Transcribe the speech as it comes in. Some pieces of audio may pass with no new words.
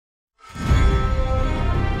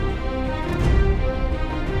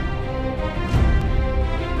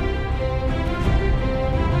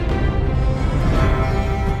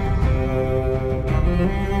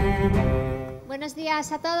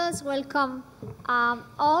días a todos. Welcome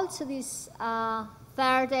all to this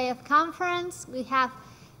third day of conference. We have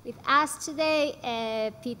with us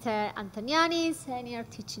today Peter Antonioni, Senior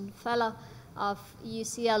Teaching Fellow of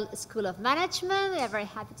UCL School of Management. We are very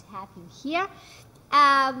happy to have him here.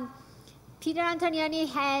 Peter Antonioni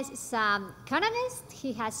is an economist.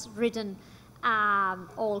 He has written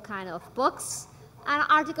all kinds of books and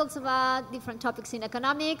articles about different topics in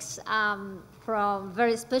economics, from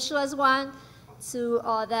very specialized one to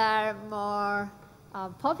other more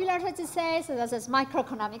popular, so to say, so that's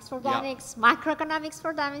microeconomics for dummies, macroeconomics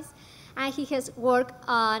for dummies. And he has worked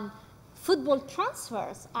on football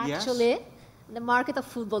transfers, actually, the market of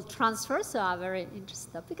football transfers, so a very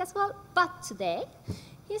interesting topic as well. But today,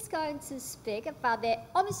 he's going to speak about the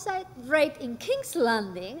homicide rate in King's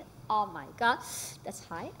Landing. Oh my God, that's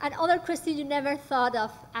high. And other questions you never thought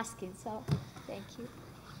of asking, so thank you.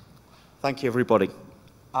 Thank you, everybody.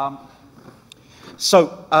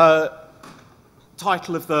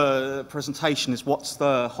 Title of the presentation is What's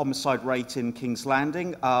the Homicide Rate in King's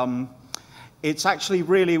Landing? It's actually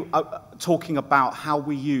really talking about how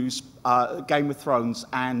we use Game of Thrones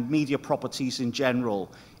and media properties in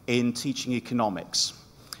general in teaching economics.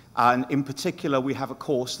 And in particular, we have a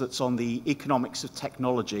course that's on the economics of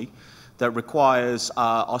technology that requires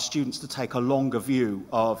our students to take a longer view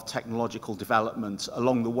of technological development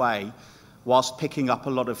along the way, whilst picking up a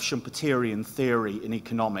lot of Schumpeterian theory in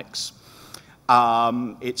economics.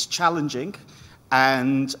 It's challenging,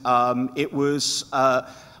 and it was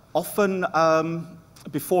often,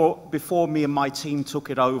 before me and my team took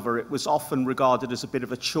it over, it was often regarded as a bit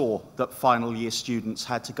of a chore that final year students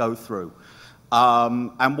had to go through.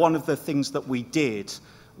 And one of the things that we did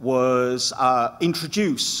was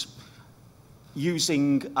introduce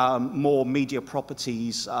using more media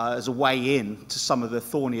properties as a way in to some of the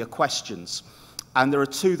thornier questions. And there are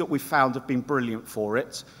two that we found have been brilliant for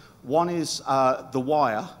it. One is The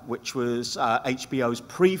Wire, which was HBO's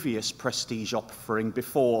previous prestige offering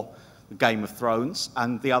before Game of Thrones,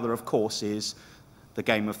 and the other, of course, is the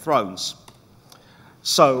Game of Thrones.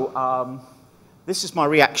 So this is my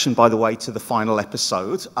reaction, by the way, to the final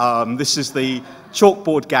episode. This is the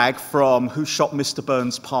chalkboard gag from Who Shot Mr.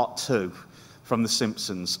 Burns Part 2 from The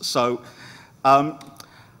Simpsons. So now,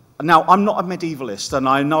 I'm not a medievalist, and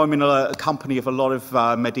I know I'm in a company of a lot of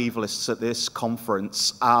medievalists at this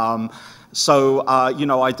conference. You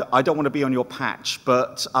know, I don't want to be on your patch,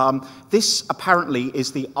 but this apparently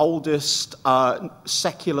is the oldest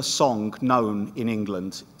secular song known in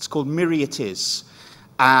England. It's called Merry It Is.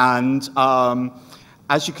 And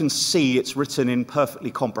as you can see, it's written in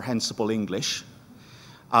perfectly comprehensible English.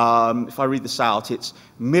 If I read this out, it's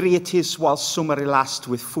Merry it is while summer last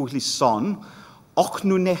with fully son, och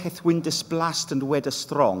nu necheth windes blast and weather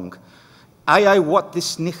strong. I what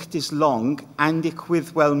this nicht is long, and ik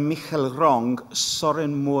with well michel wrong,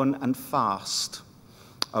 sorren mourn and fast.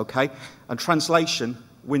 Okay, and translation,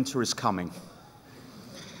 winter is coming.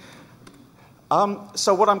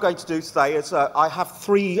 So what I'm going to do today is I have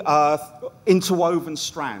three interwoven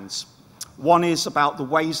strands. One is about the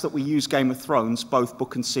ways that we use Game of Thrones, both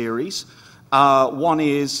book and series. One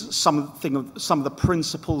is some of the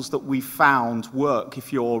principles that we found work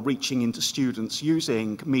if you're reaching into students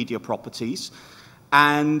using media properties,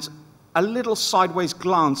 and a little sideways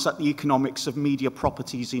glance at the economics of media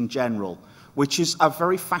properties in general, which is a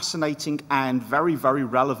very fascinating and very, very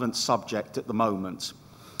relevant subject at the moment.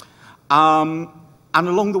 And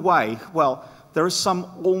along the way, well, there are some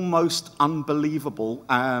almost unbelievable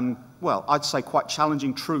and, well, I'd say quite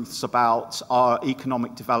challenging truths about our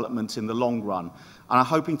economic development in the long run. And I'm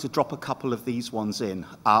hoping to drop a couple of these ones in.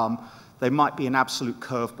 They might be an absolute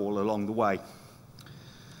curveball along the way.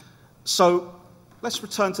 So let's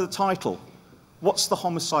return to the title. What's the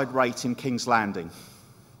homicide rate in King's Landing?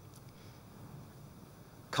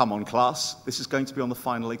 Come on, class. This is going to be on the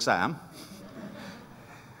final exam.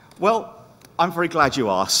 Well, I'm very glad you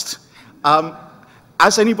asked.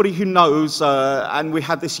 As anybody who knows, and we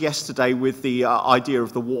had this yesterday with the idea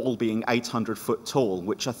of the wall being 800 foot tall,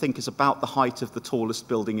 which I think is about the height of the tallest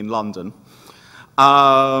building in London.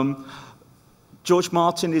 George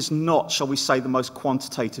Martin is not, shall we say, the most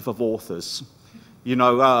quantitative of authors. You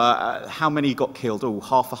know, how many got killed? Oh,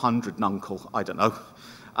 100, nuncle, I don't know.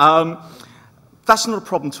 That's not a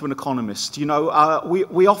problem to an economist. You know,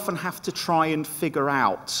 we often have to try and figure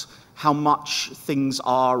out how much things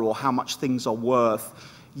are or how much things are worth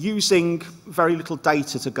using very little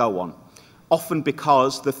data to go on, often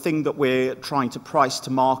because the thing that we're trying to price to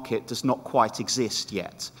market does not quite exist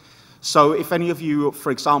yet. So if any of you,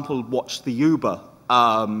 for example, watched the Uber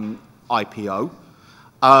IPO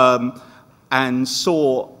and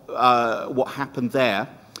saw what happened there.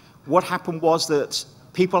 What happened was that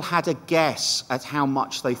people had a guess at how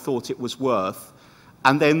much they thought it was worth,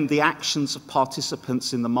 and then the actions of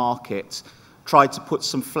participants in the market tried to put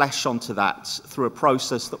some flesh onto that through a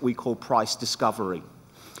process that we call price discovery.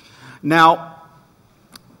 Now,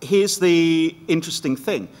 here's the interesting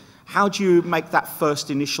thing. How do you make that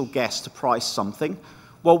first initial guess to price something?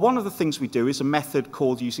 Well, one of the things we do is a method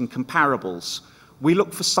called using comparables. We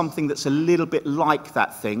look for something that's a little bit like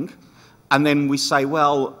that thing, and then we say,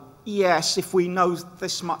 well, yes, if we know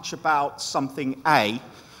this much about something A,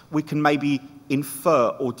 we can maybe infer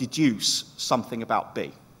or deduce something about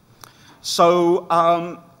B. So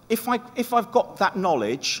if I've got that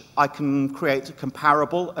knowledge, I can create a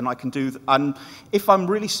comparable, and I can do. And if I'm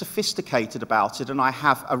really sophisticated about it, and I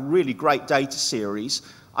have a really great data series,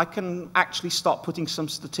 I can actually start putting some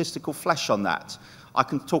statistical flesh on that. I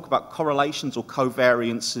can talk about correlations or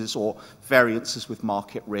covariances or variances with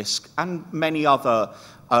market risk, and many other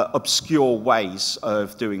obscure ways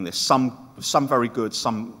of doing this. Some very good,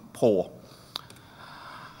 some poor.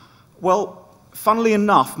 Well, funnily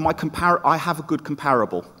enough, I have a good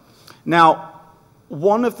comparable. Now,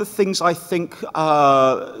 one of the things I think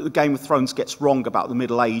Game of Thrones gets wrong about the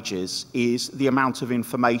Middle Ages is the amount of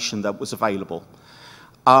information that was available.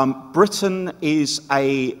 Britain is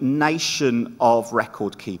a nation of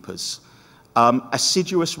record keepers.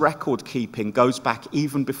 Assiduous record keeping goes back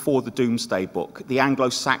even before the Doomsday Book. The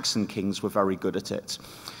Anglo-Saxon kings were very good at it.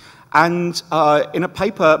 And in a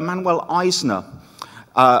paper, Manuel Eisner,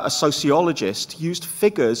 a sociologist, used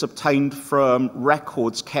figures obtained from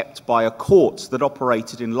records kept by a court that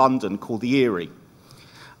operated in London called the Eyrie.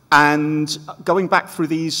 And going back through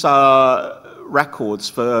these records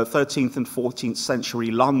for 13th and 14th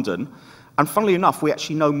century London, and funnily enough, we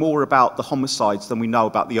actually know more about the homicides than we know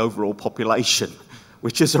about the overall population,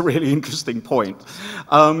 which is a really interesting point.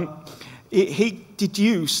 He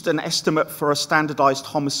deduced an estimate for a standardized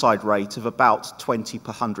homicide rate of about 20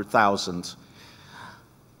 per 100,000.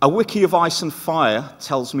 A wiki of Ice and Fire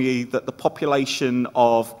tells me that the population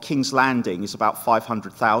of King's Landing is about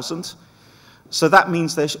 500,000. So that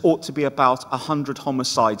means there ought to be about 100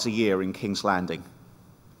 homicides a year in King's Landing.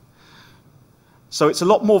 So it's a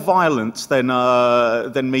lot more violent than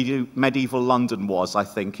medieval London was, I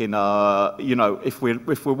think. In you know, if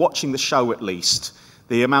we're watching the show at least,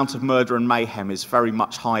 the amount of murder and mayhem is very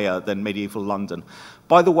much higher than medieval London.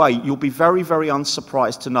 By the way, you'll be very, very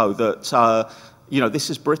unsurprised to know that. You know, this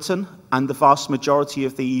is Britain, and the vast majority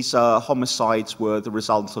of these homicides were the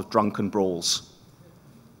result of drunken brawls.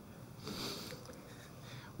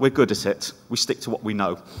 We're good at it. We stick to what we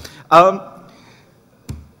know.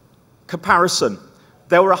 Comparison.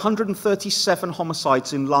 There were 137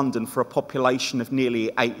 homicides in London for a population of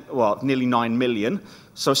nearly 9 million.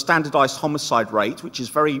 So a standardized homicide rate, which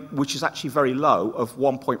is actually very low, of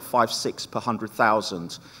 1.56 per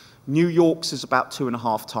 100,000. New York's is about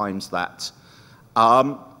 2.5 times that.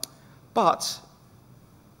 But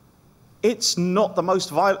it's not the most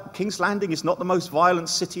violent. King's Landing is not the most violent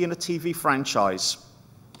city in a TV franchise.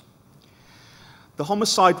 The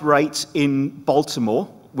homicide rate in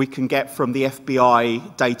Baltimore we can get from the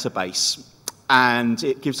FBI database, and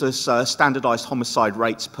it gives us standardized homicide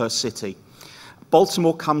rates per city.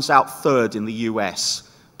 Baltimore comes out third in the US,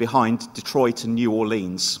 behind Detroit and New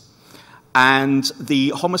Orleans. And the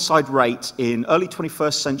homicide rate in early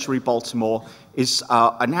 21st century Baltimore is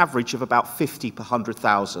an average of about 50 per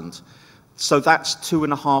 100,000. So that's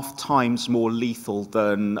 2.5 times more lethal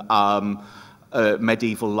than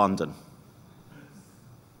medieval London.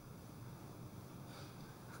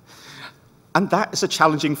 And that is a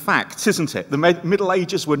challenging fact, isn't it? The Middle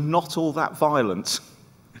Ages were not all that violent.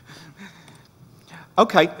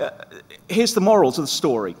 Okay, here's the morals of the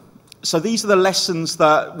story. So these are the lessons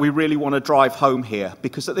that we really want to drive home here,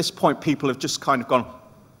 because at this point people have just kind of gone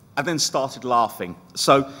and then started laughing.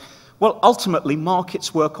 So, well, ultimately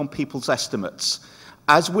markets work on people's estimates.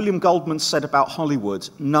 As William Goldman said about Hollywood,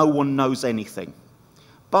 no one knows anything.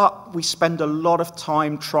 But we spend a lot of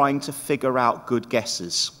time trying to figure out good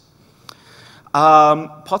guesses.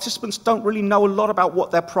 Participants don't really know a lot about what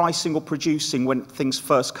they're pricing or producing when things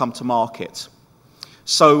first come to market.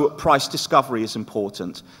 So price discovery is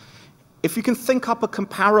important. If you can think up a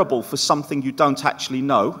comparable for something you don't actually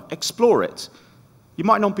know, explore it. You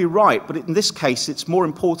might not be right, but in this case, it's more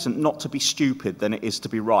important not to be stupid than it is to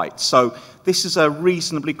be right. So this is a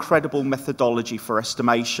reasonably credible methodology for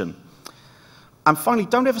estimation. And finally,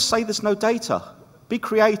 don't ever say there's no data. Be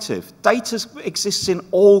creative. Data exists in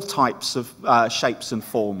all types of shapes and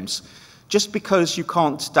forms. Just because you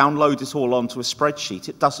can't download it all onto a spreadsheet,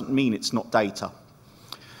 it doesn't mean it's not data.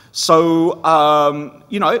 So,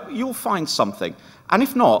 you know, you'll find something. And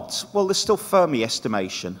if not, well, there's still Fermi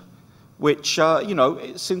estimation, which, you know,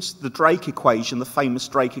 since the Drake equation, the famous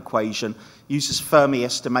Drake equation, uses Fermi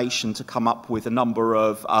estimation to come up with a number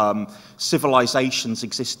of civilizations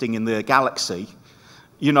existing in the galaxy,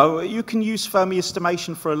 you know, you can use Fermi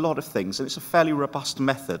estimation for a lot of things, and it's a fairly robust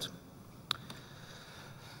method.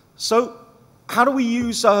 So, how do we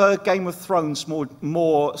use Game of Thrones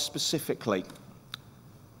more specifically?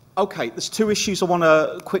 Okay, there's two issues I want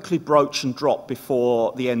to quickly broach and drop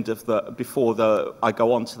before the end of I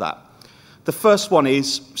go on to that. The first one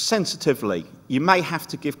is, sensitively, you may have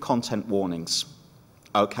to give content warnings,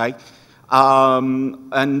 okay?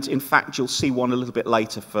 And in fact, you'll see one a little bit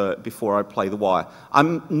later before I play the wire.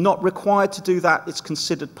 I'm not required to do that. It's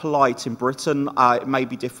considered polite in Britain. It may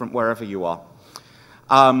be different wherever you are.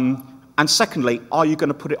 And secondly, are you going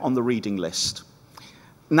to put it on the reading list?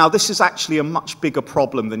 Now, this is actually a much bigger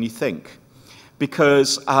problem than you think,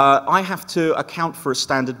 because I have to account for a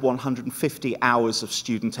standard 150 hours of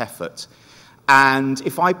student effort. And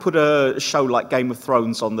if I put a show like Game of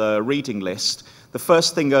Thrones on the reading list, the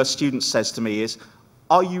first thing a student says to me is,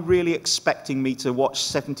 are you really expecting me to watch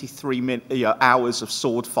 73 hours of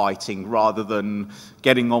sword fighting rather than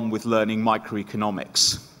getting on with learning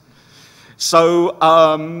microeconomics?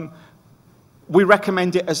 So we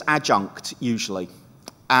recommend it as adjunct, usually.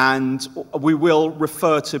 And we will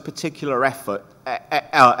refer to particular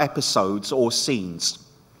episodes or scenes.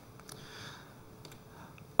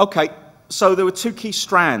 Okay, so there were two key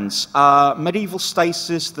strands. Medieval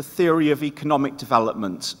stasis, the theory of economic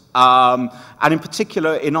development. And in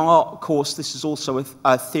particular, in our course, this is also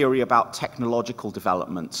a theory about technological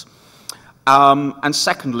development. And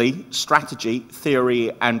secondly, strategy,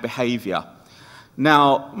 theory, and behavior.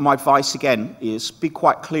 Now, my advice again is be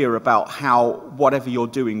quite clear about how whatever you're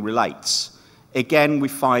doing relates. Again, we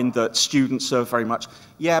find that students are very much,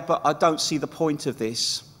 yeah, but I don't see the point of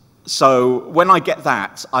this. So when I get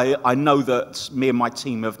that, I know that me and my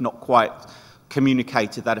team have not quite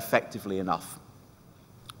communicated that effectively enough.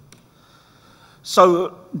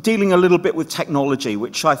 So dealing a little bit with technology,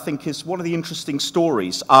 which I think is one of the interesting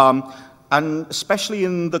stories, and especially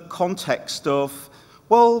in the context of,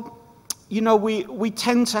 well, you know, we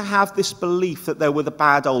tend to have this belief that there were the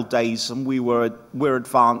bad old days and we're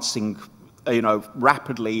advancing, you know,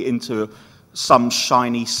 rapidly into some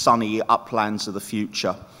shiny, sunny uplands of the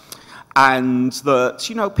future. And that,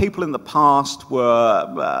 you know, people in the past were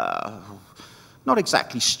not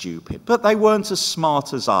exactly stupid, but they weren't as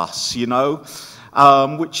smart as us, you know,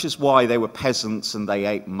 which is why they were peasants and they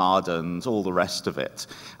ate mud and all the rest of it.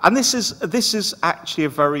 And this is actually a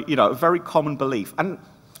very common belief. And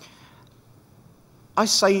I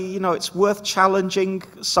say, you know, it's worth challenging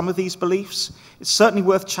some of these beliefs. It's certainly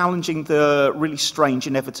worth challenging the really strange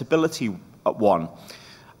inevitability one.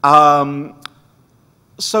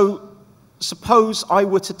 So suppose I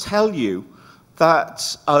were to tell you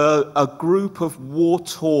that a group of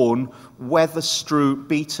war-torn, weather-strewn,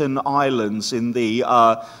 beaten islands in the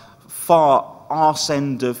far arse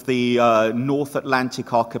end of the North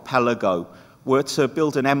Atlantic archipelago were to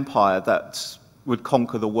build an empire that would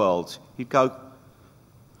conquer the world. You'd go,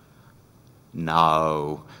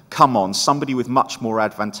 no, come on, somebody with much more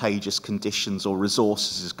advantageous conditions or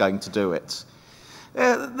resources is going to do it.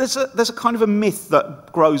 There's a kind of a myth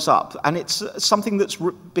that grows up, and it's something that's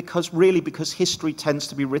because history tends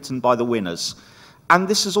to be written by the winners. And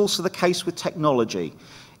this is also the case with technology.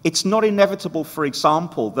 It's not inevitable, for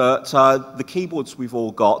example, that the keyboards we've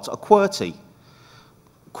all got are QWERTY.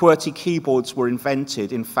 QWERTY keyboards were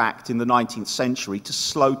invented, in fact, in the 19th century to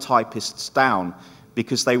slow typists down,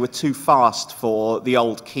 because they were too fast for the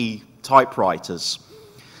old key typewriters.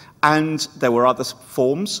 And there were other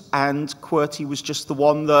forms, and QWERTY was just the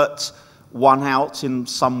one that won out in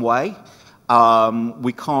some way.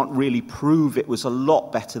 We can't really prove it was a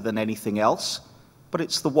lot better than anything else, but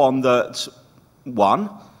it's the one that won,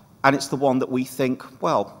 and it's the one that we think,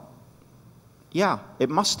 well, yeah, it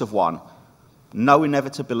must have won. No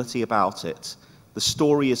inevitability about it. The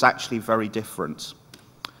story is actually very different.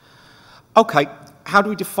 Okay. How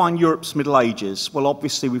do we define Europe's Middle Ages? Well,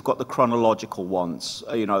 obviously, we've got the chronological ones.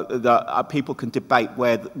 You know, people can debate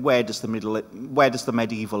where does the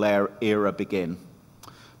medieval era begin.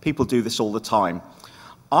 People do this all the time.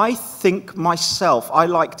 I think myself, I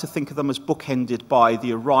like to think of them as bookended by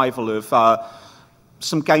the arrival of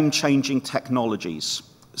some game-changing technologies.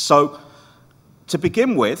 So, to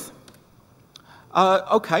begin with,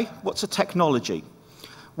 okay, what's a technology?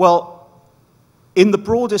 Well, in the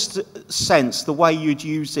broadest sense, the way you'd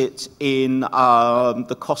use it in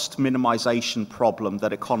the cost minimization problem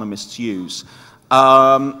that economists use,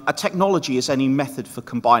 A technology is any method for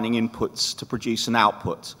combining inputs to produce an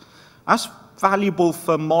output. That's valuable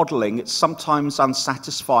for modeling. It's sometimes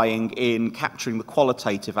unsatisfying in capturing the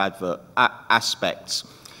qualitative aspects.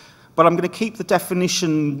 But I'm going to keep the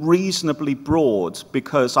definition reasonably broad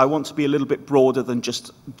because I want to be a little bit broader than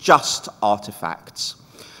just artifacts.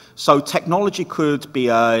 So technology could be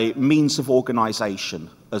a means of organization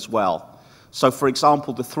as well. So for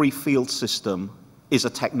example, the three-field system is a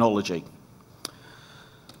technology.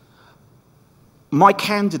 My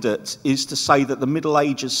candidate is to say that the Middle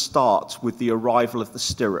Ages start with the arrival of the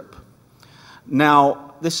stirrup.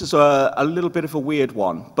 Now, this is a little bit of a weird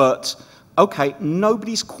one, but okay,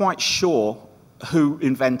 nobody's quite sure who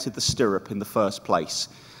invented the stirrup in the first place.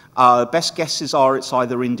 Best guesses are it's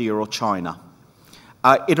either India or China.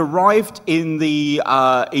 It arrived in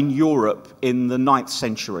Europe in the 9th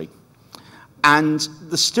century. And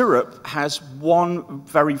the stirrup has one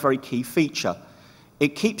very, very key feature.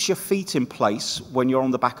 It keeps your feet in place when you're on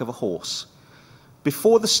the back of a horse.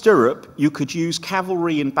 Before the stirrup, you could use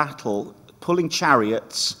cavalry in battle, pulling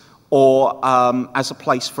chariots, or as a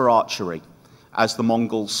place for archery, as the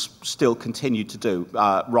Mongols still continued to do,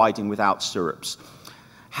 riding without stirrups.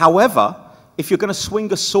 However, if you're going to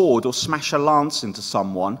swing a sword or smash a lance into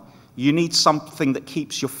someone, you need something that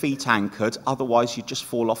keeps your feet anchored, otherwise you just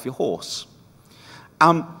fall off your horse.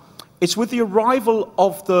 It's with the arrival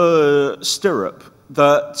of the stirrup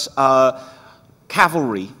that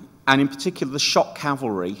cavalry, and in particular the shock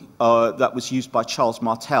cavalry that was used by Charles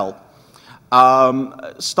Martel,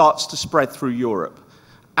 starts to spread through Europe.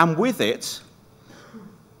 And with it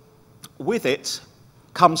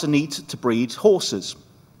comes a need to breed horses.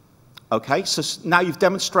 Okay, so now you've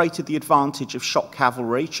demonstrated the advantage of shock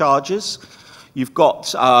cavalry charges. You've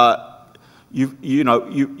got,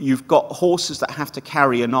 you've got horses that have to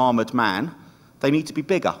carry an armored man. They need to be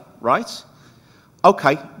bigger, right?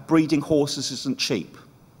 Okay, breeding horses isn't cheap.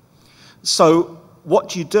 So what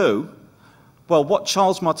do you do? Well, what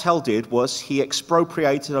Charles Martel did was he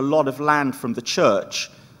expropriated a lot of land from the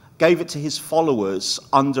church, gave it to his followers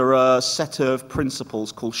under a set of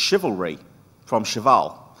principles called chivalry, from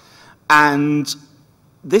cheval. And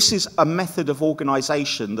this is a method of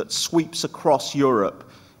organization that sweeps across Europe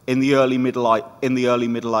in the early Middle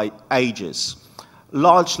Ages,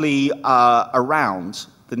 largely around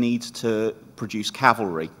the need to produce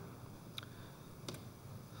cavalry.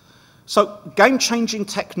 So game-changing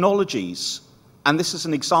technologies, and this is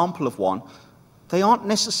an example of one, they aren't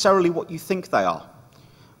necessarily what you think they are.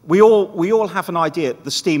 We all have an idea,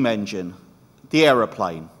 the steam engine, the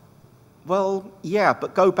aeroplane. Well, yeah,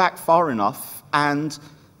 but go back far enough and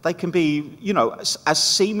they can be, you know, as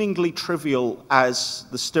seemingly trivial as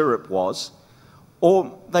the stirrup was,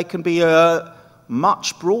 or they can be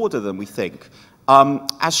much broader than we think.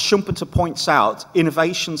 As Schumpeter points out,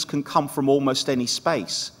 innovations can come from almost any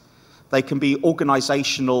space. They can be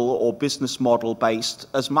organizational or business model based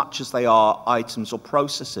as much as they are items or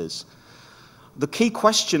processes. The key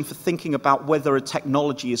question for thinking about whether a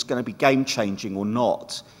technology is going to be game-changing or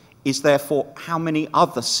not is therefore how many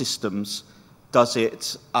other systems does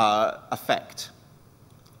it affect?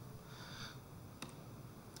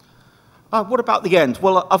 What about the end?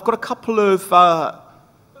 Well, I've got a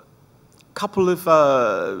couple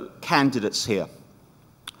of candidates here.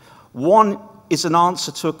 One is an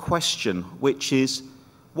answer to a question, which is,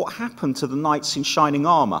 what happened to the knights in shining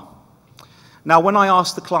armor? Now, when I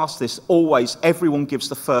ask the class this, always everyone gives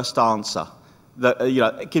the first answer.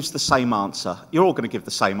 It gives the same answer. You're all going to give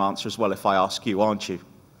the same answer as well if I ask you, aren't you?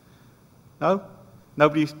 No?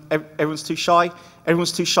 Nobody? Everyone's too shy?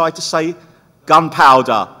 Everyone's too shy to say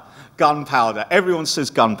gunpowder. Gunpowder. Everyone says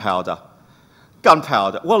gunpowder.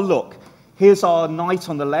 Gunpowder. Well, look, here's our knight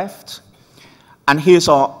on the left, and here's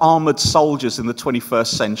our armored soldiers in the 21st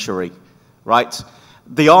century, right?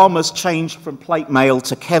 The armor's changed from plate mail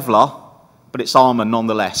to Kevlar, but it's armor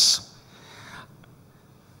nonetheless.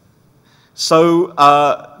 So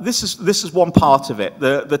this is one part of it,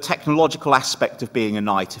 the technological aspect of being a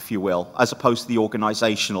knight, if you will, as opposed to the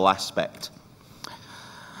organizational aspect.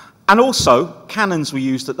 And also, cannons were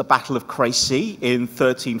used at the Battle of Crécy in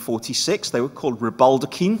 1346. They were called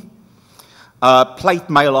rebaldachin. Plate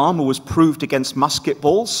mail armor was proved against musket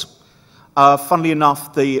balls. Funnily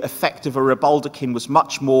enough, the effect of a rebaldachin was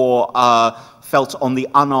much more felt on the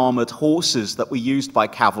unarmored horses that were used by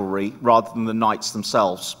cavalry rather than the knights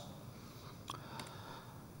themselves.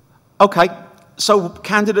 Okay, so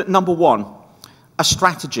candidate number one, a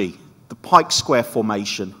strategy, the pike square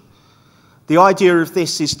formation. The idea of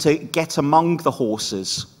this is to get among the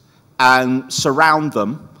horses and surround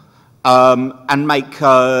them and make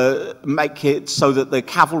it so that the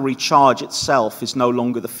cavalry charge itself is no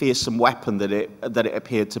longer the fearsome weapon that it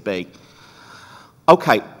appeared to be.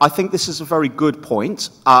 Okay, I think this is a very good point.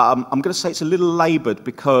 I'm going to say it's a little laboured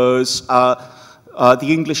because the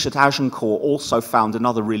English at Agincourt also found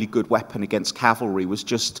another really good weapon against cavalry, was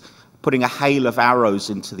just putting a hail of arrows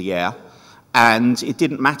into the air, and it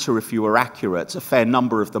didn't matter if you were accurate, a fair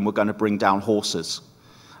number of them were going to bring down horses.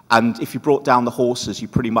 And if you brought down the horses, you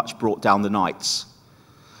pretty much brought down the knights.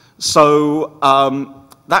 So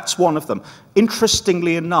that's one of them.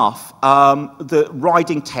 Interestingly enough, the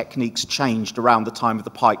riding techniques changed around the time of the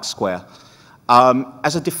pike square.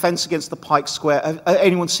 As a defense against the pike square,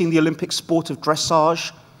 anyone seen the Olympic sport of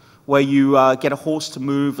dressage, where you get a horse to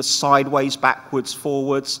move sideways, backwards,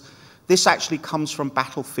 forwards? This actually comes from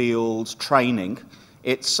battlefield training.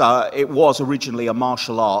 It was originally a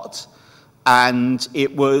martial art, and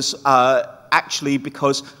it was actually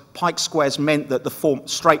because pike squares meant that the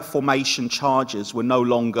straight formation charges were no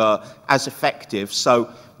longer as effective, so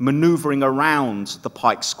maneuvering around the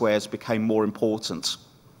pike squares became more important.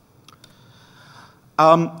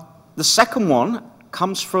 The second one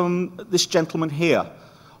comes from this gentleman here,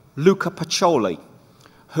 Luca Pacioli,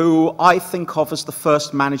 who I think of as the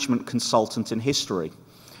first management consultant in history.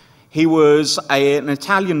 He was an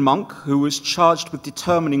Italian monk who was charged with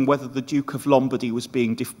determining whether the Duke of Lombardy was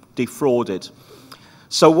being defrauded.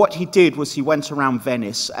 So what he did was he went around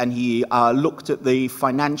Venice and he looked at the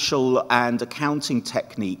financial and accounting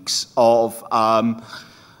techniques of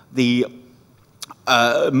the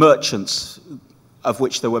merchants, of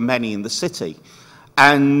which there were many in the city.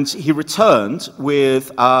 And he returned with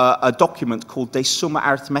a document called De Summa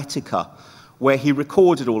Arithmetica, where he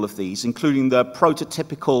recorded all of these, including the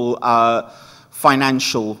prototypical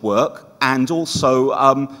financial work and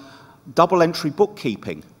also double entry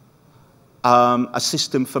bookkeeping, a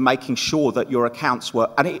system for making sure that your accounts were,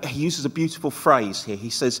 and he uses a beautiful phrase here. He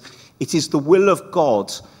says, "It is the will of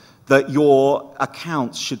God that your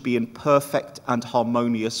accounts should be in perfect and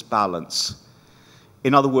harmonious balance."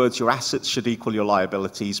 In other words, your assets should equal your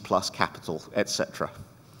liabilities plus capital, etc.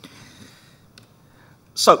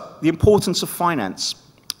 So, the importance of finance.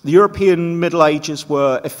 The European Middle Ages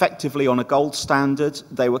were effectively on a gold standard.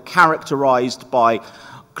 They were characterized by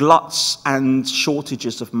gluts and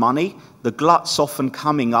shortages of money, the gluts often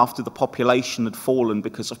coming after the population had fallen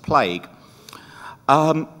because of plague.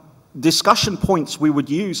 Discussion points we would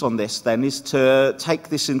use on this then is to take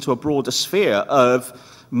this into a broader sphere of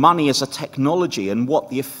money as a technology and what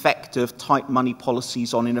the effect of tight money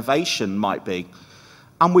policies on innovation might be.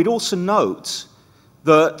 And we'd also note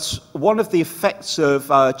that one of the effects of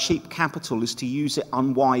cheap capital is to use it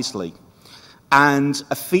unwisely. And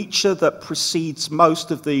a feature that precedes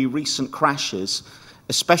most of the recent crashes,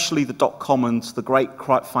 especially the dot-com and the great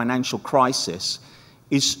financial crisis,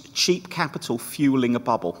 is cheap capital fueling a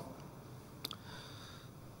bubble.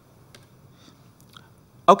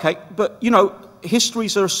 Okay, but you know,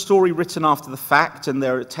 histories are a story written after the fact, and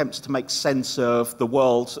they're attempts to make sense of the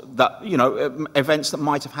world that, you know, events that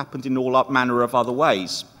might have happened in all manner of other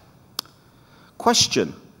ways.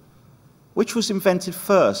 Question: which was invented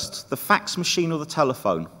first, the fax machine or the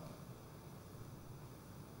telephone?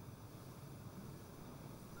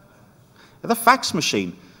 The fax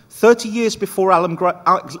machine. 30 years before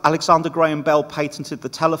Alexander Graham Bell patented the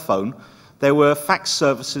telephone, there were fax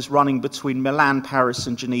services running between Milan, Paris,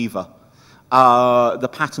 and Geneva. The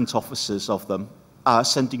patent officers of them,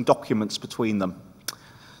 sending documents between them.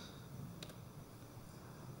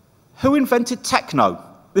 Who invented techno?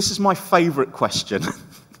 This is my favorite question.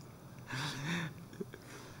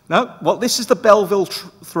 No? Well, this is the Belleville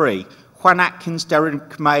Three. Juan Atkins,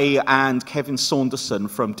 Derek May, and Kevin Saunderson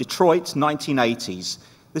from Detroit, 1980s.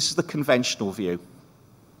 This is the conventional view.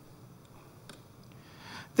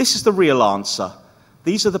 This is the real answer.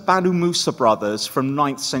 These are the Banu Musa brothers from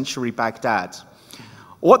 9th century Baghdad.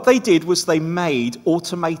 What they did was they made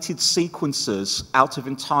automated sequencers out of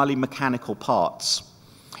entirely mechanical parts.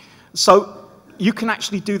 So you can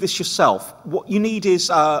actually do this yourself. What you need is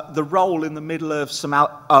the roll in the middle of some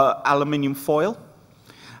aluminium foil.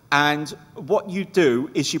 And what you do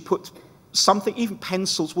is you put something, even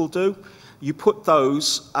pencils will do, you put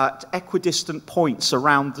those at equidistant points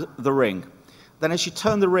around the ring. Then as you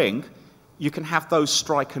turn the ring, you can have those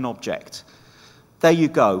strike an object. There you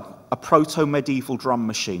go, a proto-medieval drum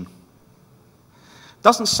machine.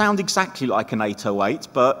 Doesn't sound exactly like an 808,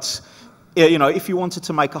 but you know, if you wanted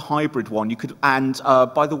to make a hybrid one, you could. And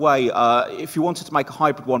by the way, if you wanted to make a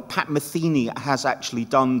hybrid one, Pat Metheny has actually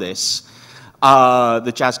done this.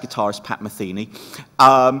 The jazz guitarist Pat Metheny.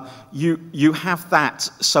 You have that,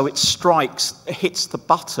 so it strikes, hits the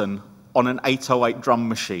button on an 808 drum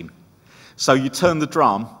machine. So you turn the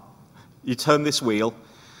drum, you turn this wheel,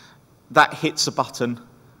 that hits a button,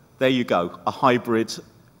 there you go, a hybrid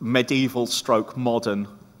medieval stroke modern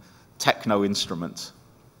techno instrument.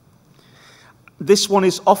 This one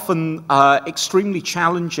is often extremely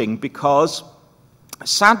challenging because,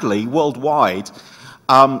 sadly, worldwide,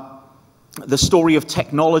 the story of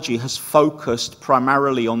technology has focused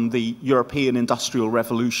primarily on the European industrial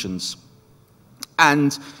revolutions.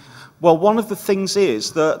 And, well, one of the things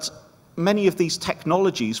is that many of these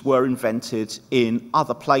technologies were invented in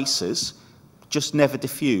other places, just never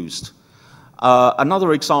diffused.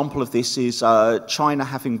 Another example of this is China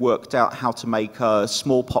having worked out how to make a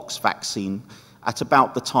smallpox vaccine at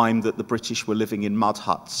about the time that the British were living in mud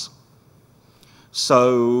huts.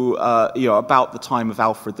 So, you know, about the time of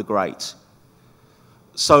Alfred the Great.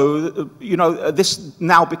 So, you know, this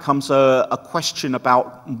now becomes a question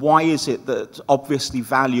about why is it that obviously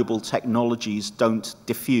valuable technologies don't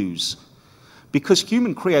diffuse? Because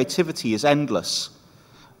human creativity is endless.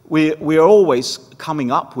 We are always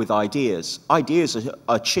coming up with ideas. Ideas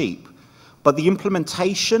are cheap, but the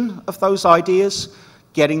implementation of those ideas,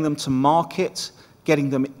 getting them to market, getting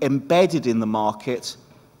them embedded in the market,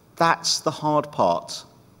 that's the hard part.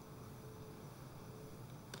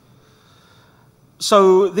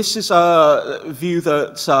 So this is a view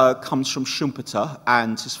that comes from Schumpeter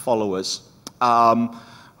and his followers,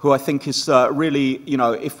 who I think is really, you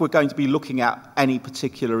know, if we're going to be looking at any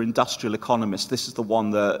particular industrial economist, this is the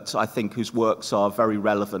one that I think whose works are very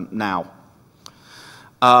relevant now.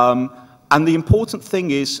 And the important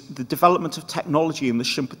thing is the development of technology in the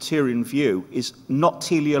Schumpeterian view is not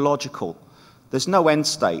teleological. There's no end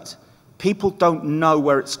state. People don't know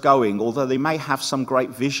where it's going, although they may have some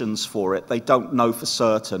great visions for it, they don't know for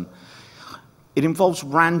certain. It involves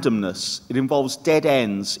randomness, it involves dead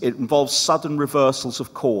ends, it involves sudden reversals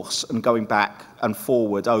of course and going back and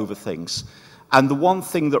forward over things. And the one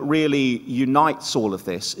thing that really unites all of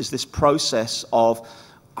this is this process of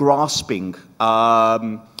grasping for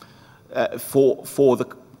the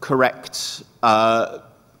correct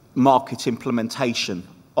market implementation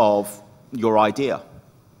of your idea.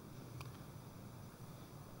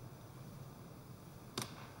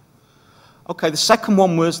 Okay, the second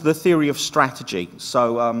one was the theory of strategy.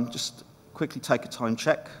 So just quickly take a time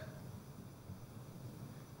check.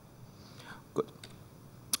 Good.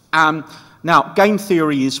 Now, game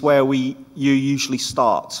theory is where you usually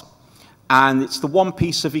start. And it's the one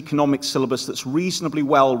piece of economic syllabus that's reasonably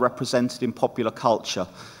well represented in popular culture.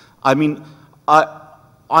 I mean,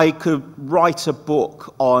 I could write a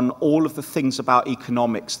book on all of the things about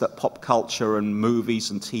economics that pop culture and movies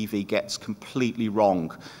and TV gets completely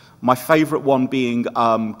wrong. My favorite one being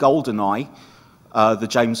GoldenEye, the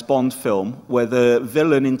James Bond film, where the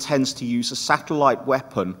villain intends to use a satellite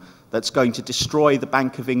weapon that's going to destroy the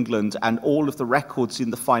Bank of England and all of the records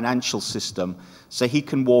in the financial system so he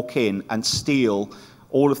can walk in and steal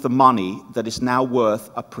all of the money that is now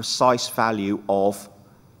worth a precise value of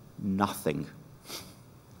nothing.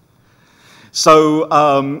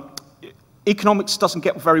 So economics doesn't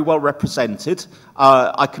get very well represented.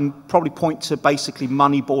 I can probably point to basically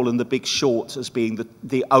Moneyball and The Big Short as being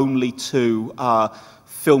the only two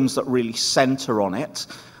films that really center on it.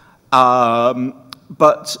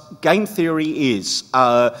 But game theory is,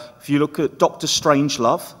 if you look at Dr.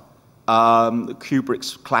 Strangelove,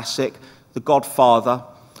 Kubrick's classic, The Godfather,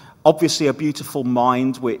 obviously A Beautiful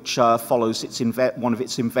Mind, which follows one of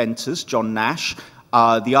its inventors, John Nash.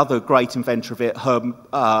 The other great inventor of it, Herb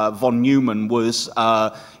von Neumann,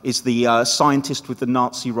 is the scientist with the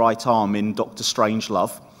Nazi right arm in Dr.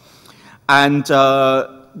 Strangelove. And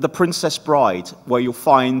The Princess Bride, where you'll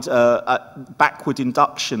find backward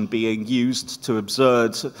induction being used to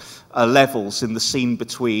absurd levels in the scene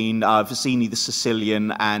between Vizzini the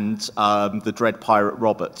Sicilian and the Dread Pirate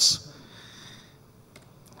Roberts.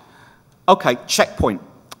 Okay, checkpoint.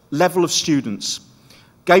 Level of students.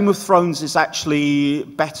 Game of Thrones is actually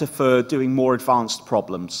better for doing more advanced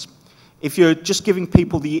problems. If you're just giving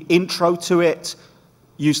people the intro to it,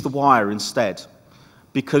 use The Wire instead.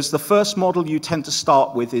 Because the first model you tend to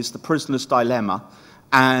start with is the prisoner's dilemma,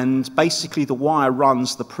 and basically The Wire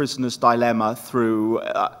runs the prisoner's dilemma through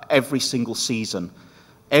every single season.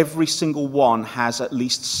 Every single one has at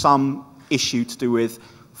least some issue to do with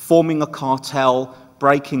forming a cartel,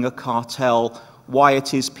 breaking a cartel, why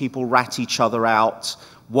it is people rat each other out,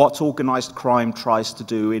 what organized crime tries to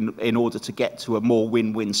do in order to get to a more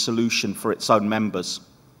win-win solution for its own members.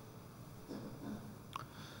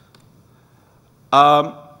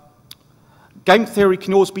 Game theory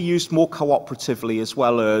can always be used more cooperatively as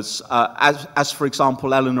well as for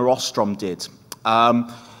example, Elinor Ostrom did.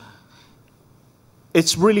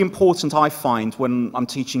 it's really important, I find, when I'm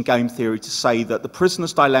teaching game theory to say that the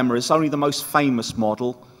prisoner's dilemma is only the most famous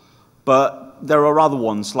model, but there are other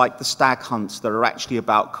ones like the stag hunts that are actually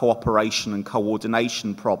about cooperation and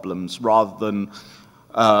coordination problems rather than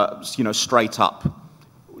straight up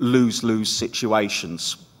lose-lose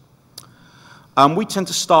situations. We tend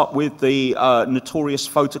to start with the notorious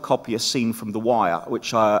photocopier scene from The Wire,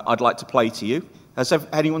 which I'd like to play to you. Has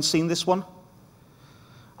anyone seen this one?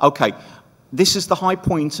 Okay, this is the high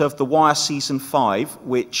point of The Wire Season 5,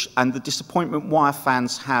 and the disappointment Wire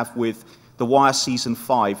fans have with The Wire Season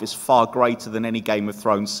 5 is far greater than any Game of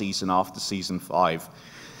Thrones season after Season 5.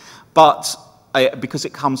 But, because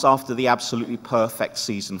it comes after the absolutely perfect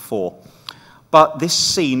Season 4. But this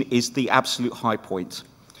scene is the absolute high point.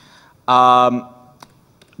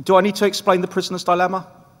 Do I need to explain the prisoner's dilemma?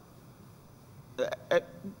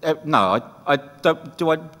 No, I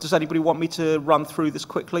don't. Does anybody want me to run through this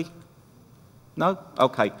quickly? No?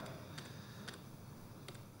 Okay.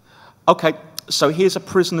 Okay, so here's a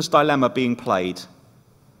prisoner's dilemma being played.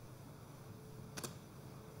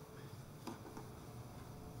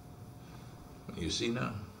 You see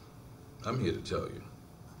now? I'm here to tell you.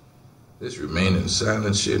 This remaining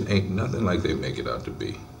silent shit ain't nothing like they make it out to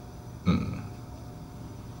be.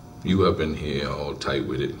 You up in here all tight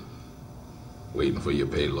with it, waiting for your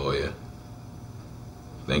pay lawyer,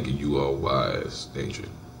 thinking you all wise, ain't you?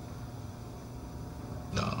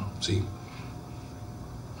 No, see?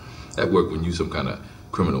 That work when you some kind of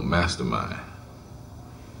criminal mastermind.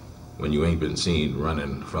 When you ain't been seen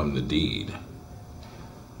running from the deed.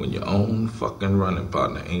 When your own fucking running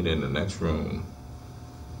partner ain't in the next room,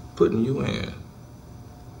 putting you in.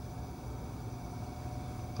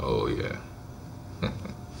 Oh, yeah.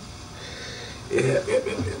 Yeah.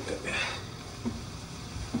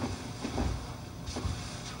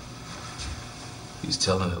 He's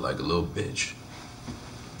telling it like a little bitch.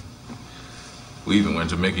 We even went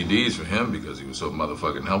to Mickey D's for him because he was so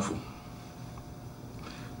motherfucking helpful.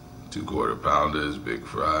 2 quarter pounders, big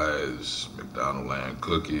fries, McDonald land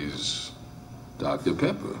cookies, Dr.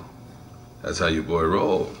 Pepper. That's how your boy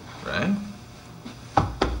rolled, right?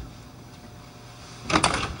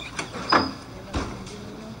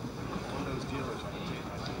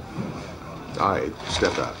 All right,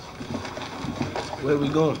 step out. Where we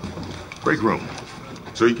going? Break room.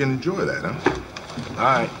 So you can enjoy that, huh? All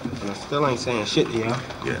right, but I still ain't saying shit to y'all.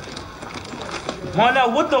 Yeah. Why now?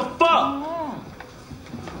 What the fuck?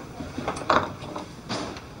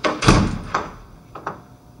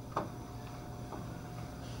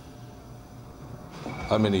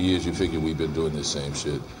 How many years you figure we've been doing this same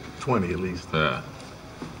shit? 20 at least. Yeah.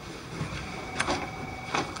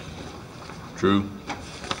 True?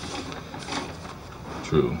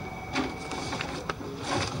 True.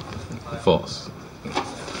 False.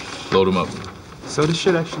 Load them up. So this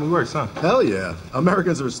shit actually works, huh? Hell yeah.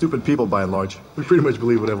 Americans are stupid people by and large. We pretty much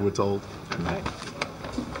believe whatever we're told. Right.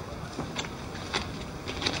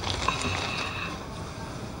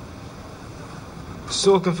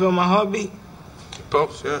 So it can feel my heartbeat?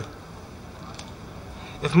 Pulse, yeah.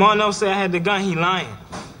 If Marnell said I had the gun, he lying.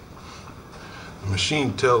 The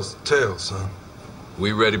machine tells the tale, son.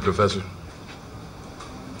 We ready, Professor?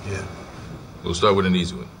 Yeah. We'll start with an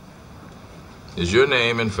easy one. Is your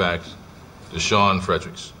name, in fact, Deshaun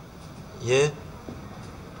Fredericks? Yeah?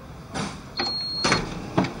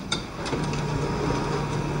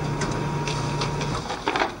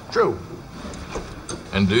 True.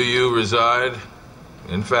 And do you reside,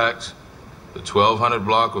 in fact, the 1200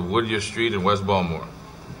 block of Woodyer Street in West Baltimore?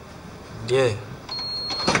 Yeah.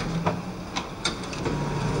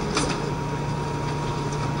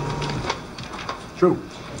 True.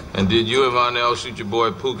 And did you and Marnell shoot your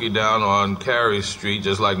boy Pookie down on Carey Street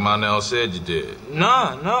just like Marnell said you did?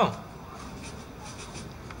 Nah, no.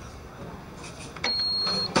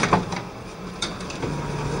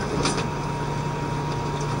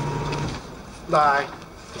 Lie.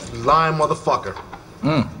 Lying motherfucker.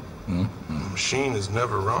 The machine is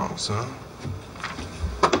never wrong, son.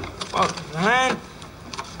 Fuck, man.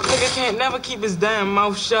 Nigga can't never keep his damn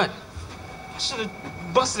mouth shut. I should've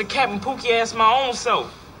busted the cap and Pookie ass my own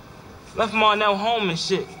self. Left Marnell home and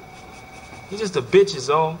shit. He just a bitch is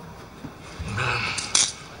all.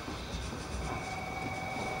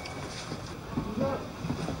 The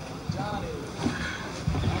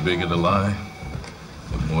bigger the lie,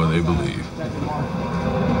 the more they believe.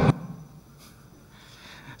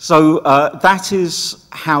 So that is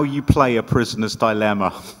how you play a prisoner's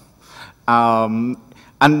dilemma.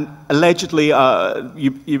 And allegedly,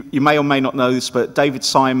 you may or may not know this, but David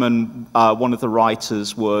Simon, one of the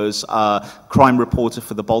writers, was a crime reporter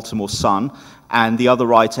for the Baltimore Sun, and the other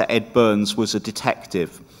writer, Ed Burns, was a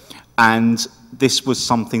detective. And this was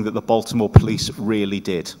something that the Baltimore police really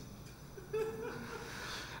did.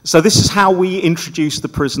 So this is how we introduce the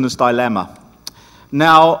prisoner's dilemma.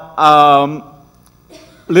 Now,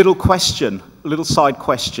 little side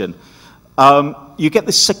question. You get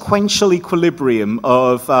this sequential equilibrium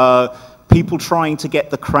of people trying to get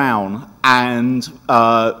the crown and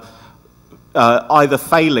either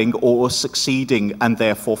failing or succeeding and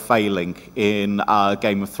therefore failing in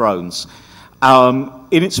Game of Thrones.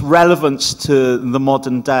 In its relevance to the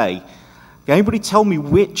modern day, can anybody tell me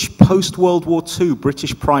which post-World War II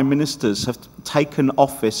British Prime Ministers have taken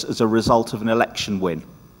office as a result of an election win?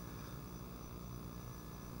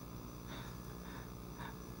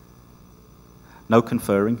 No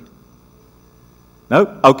conferring?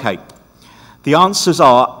 No? Okay. The answers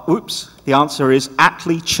are, the answer is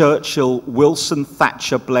Attlee, Churchill, Wilson,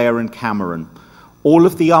 Thatcher, Blair, and Cameron. All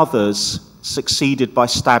of the others succeeded by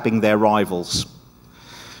stabbing their rivals.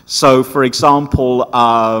 So, for example,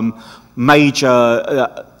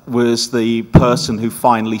 Major was the person who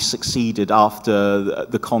finally succeeded after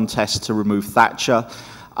the contest to remove Thatcher.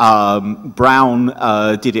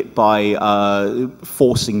 Brown did it by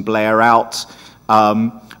forcing Blair out.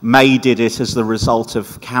 May did it as the result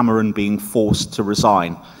of Cameron being forced to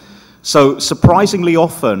resign. So surprisingly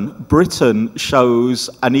often, Britain shows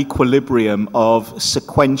an equilibrium of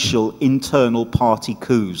sequential internal party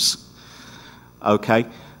coups. Okay?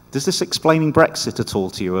 Does this explaining Brexit at all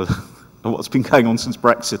to you, or what's been going on since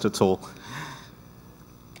Brexit at all?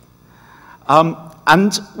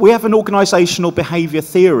 And we have an organizational behavior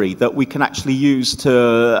theory that we can actually use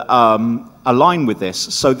to align with this.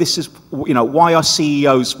 So this is, why are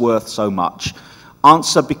CEOs worth so much?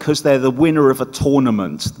 Answer, because they're the winner of a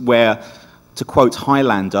tournament where, to quote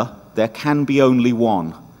Highlander, there can be only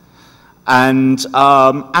one. And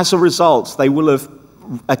as a result, they will have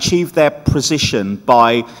achieved their position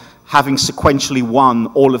by having sequentially won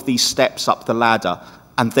all of these steps up the ladder,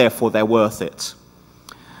 and therefore they're worth it.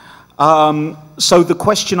 So the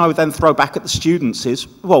question I would then throw back at the students is,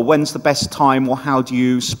 well, when's the best time, or how do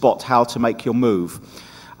you spot how to make your move?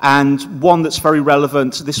 And one that's very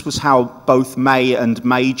relevant, this was how both May and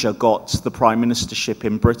Major got the prime ministership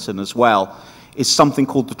in Britain as well, is something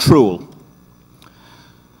called the truel.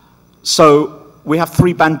 So we have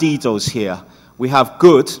three bandidos here. We have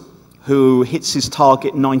good, who hits his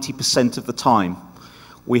target 90% of the time.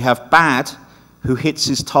 We have bad, who hits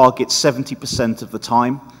his target 70% of the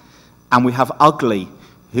time. And we have ugly,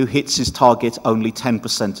 who hits his target only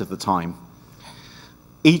 10% of the time.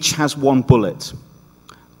 Each has one bullet.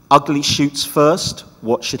 Ugly shoots first.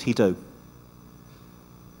 What should he do?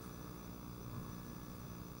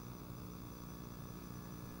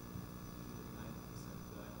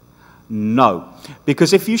 No,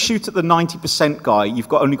 because if you shoot at the 90% guy,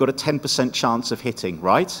 you've only got a 10% chance of hitting,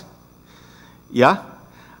 right? Yeah?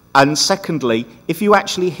 And secondly, if you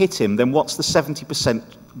actually hit him, then what's the 70%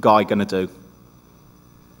 guy going to do?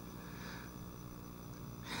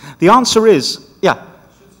 The answer is, yeah.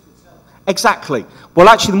 Exactly. Well,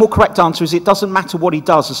 actually, the more correct answer is it doesn't matter what he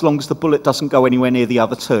does as long as the bullet doesn't go anywhere near the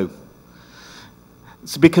other two.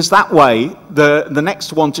 It's because that way, the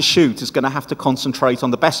next one to shoot is going to have to concentrate on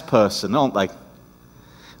the best person, aren't they?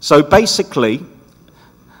 So basically,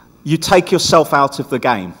 you take yourself out of the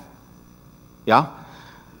game. Yeah?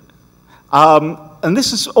 And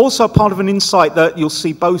this is also part of an insight that you'll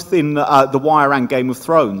see both in The Wire and Game of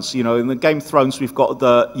Thrones. In the Game of Thrones, we've got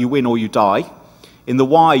the you win or you die. In The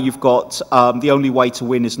Wire, you've got the only way to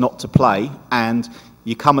win is not to play, and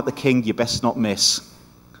you come at the king, you best not miss.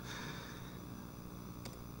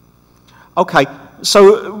 Okay,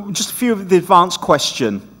 so just a few of the advanced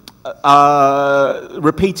question.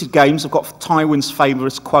 Repeated games, I've got Tywin's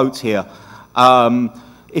famous quote here.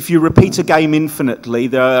 If you repeat a game infinitely,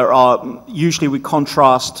 there are, usually we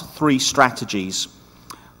contrast three strategies.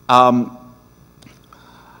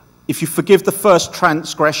 If you forgive the first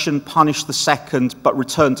transgression, punish the second, but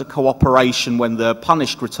return to cooperation when the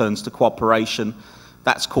punished returns to cooperation,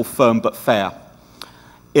 that's called firm but fair.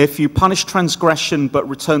 If you punish transgression but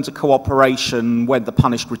return to cooperation when the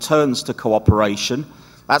punished returns to cooperation,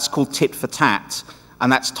 that's called tit for tat, and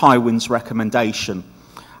that's Tywin's recommendation.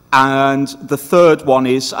 And the third one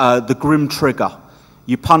is the grim trigger.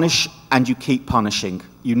 You punish and you keep punishing.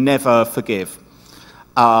 You never forgive.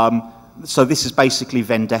 So this is basically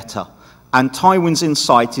vendetta. And Tywin's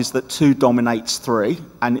insight is that 2 dominates 3,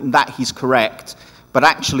 and in that he's correct, but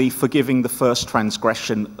actually forgiving the first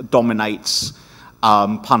transgression dominates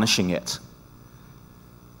punishing it.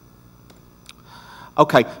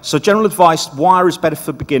 Okay, so general advice, Wire is better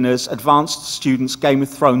for beginners, advanced students, Game of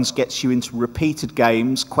Thrones gets you into repeated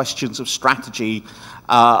games, questions of strategy,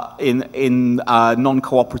 in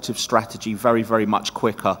non-cooperative strategy very, very much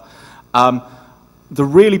quicker. The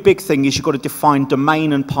really big thing is you've got to define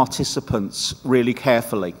domain and participants really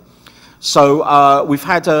carefully. So we've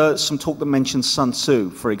had some talk that mentions Sun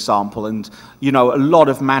Tzu, for example, and you know a lot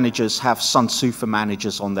of managers have Sun Tzu for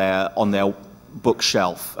managers on their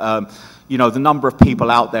bookshelf. You know, the number of people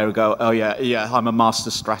out there who go, oh yeah, I'm a master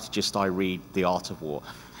strategist, I read The Art of War.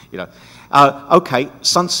 You know, okay,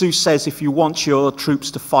 Sun Tzu says if you want your troops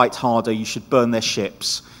to fight harder, you should burn their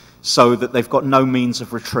ships so that they've got no means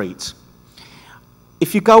of retreat.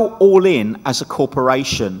 If you go all in as a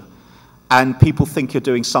corporation and people think you're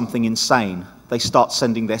doing something insane, they start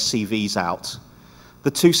sending their CVs out.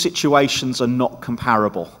 The two situations are not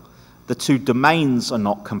comparable. The two domains are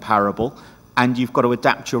not comparable, and you've got to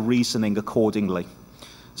adapt your reasoning accordingly.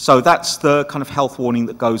 So that's the kind of health warning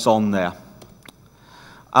that goes on there.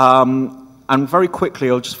 And very quickly,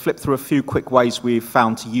 I'll just flip through a few quick ways we've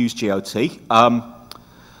found to use GOT.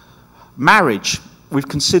 Marriage. We've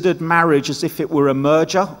considered marriage as if it were a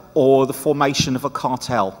merger or the formation of a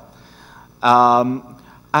cartel.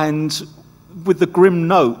 And with the grim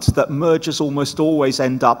note that mergers almost always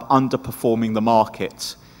end up underperforming the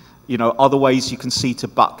market. You know, other ways you can see to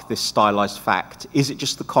buck this stylized fact. Is it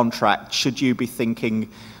just the contract? Should you be thinking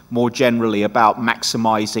more generally about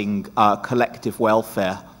maximizing collective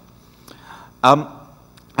welfare?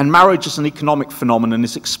 And marriage as an economic phenomenon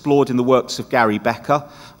is explored in the works of Gary Becker.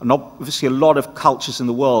 And obviously a lot of cultures in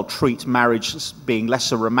the world treat marriage as being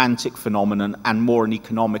less a romantic phenomenon and more an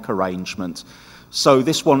economic arrangement. So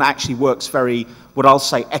this one actually works very, what I'll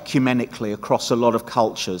say, ecumenically across a lot of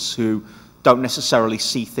cultures who don't necessarily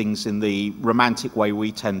see things in the romantic way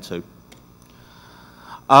we tend to.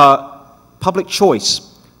 Public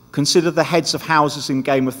choice. Consider the heads of houses in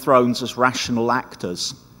Game of Thrones as rational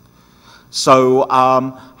actors. So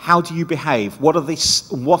how do you behave? What are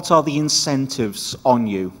the incentives on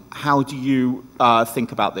you? How do you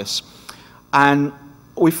think about this? And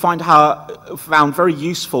we found very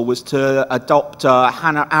useful was to adopt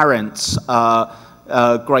Hannah Arendt's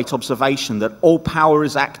great observation that all power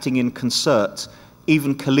is acting in concert.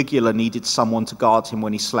 Even Caligula needed someone to guard him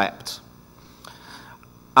when he slept.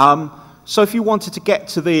 So if you wanted to get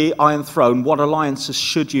to the Iron Throne, what alliances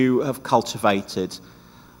should you have cultivated?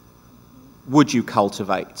 Would you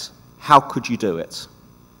cultivate? How could you do it?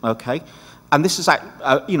 Okay, and this is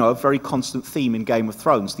you know, a very constant theme in Game of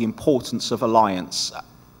Thrones, the importance of alliance.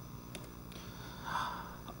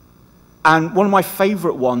 And one of my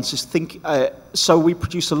favorite ones is so we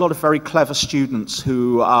produce a lot of very clever students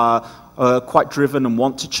who are quite driven and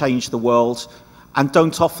want to change the world and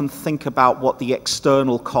don't often think about what the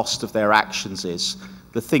external cost of their actions is.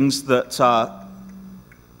 The things that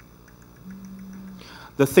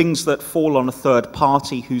fall on a third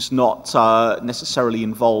party who's not necessarily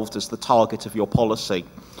involved as the target of your policy.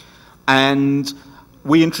 And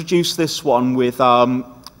we introduced this one with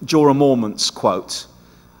Jorah Mormont's quote.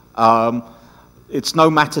 It's no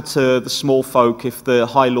matter to the small folk if the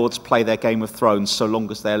High Lords play their Game of Thrones so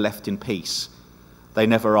long as they're left in peace. They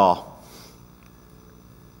never are.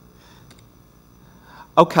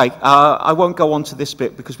 Okay, I won't go on to this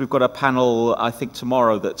bit because we've got a panel, I think,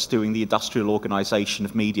 tomorrow that's doing the industrial organization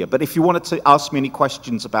of media. But if you wanted to ask me any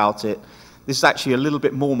questions about it, this is actually a little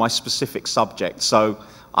bit more my specific subject, so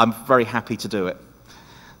I'm very happy to do it.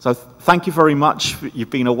 So thank you very much. You've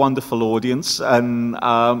been a wonderful audience, and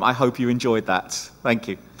I hope you enjoyed that. Thank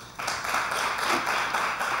you.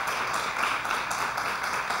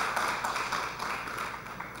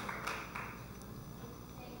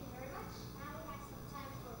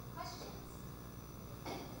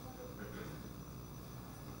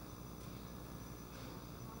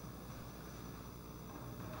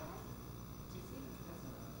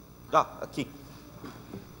 Aqui.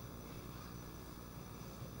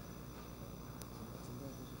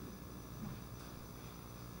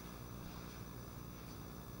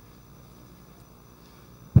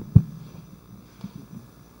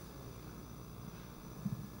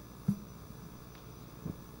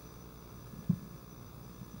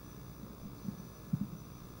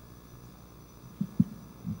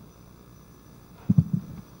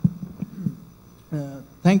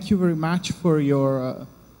 Thank you very much for your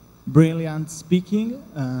brilliant speaking.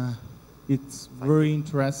 It's very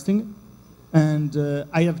interesting. And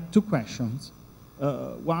I have two questions.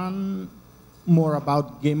 One more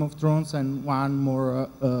about Game of Thrones and one more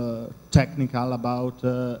technical about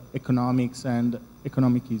economics and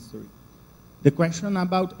economic history. The question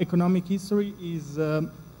about economic history is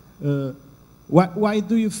why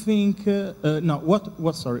do you think?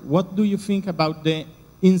 What do you think about the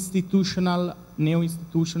institutional,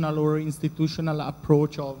 neo-institutional, or institutional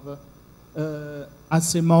approach of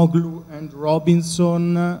Acemoglu and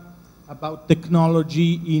Robinson about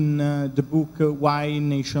technology in the book Why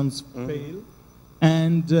Nations Fail?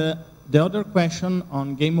 And the other question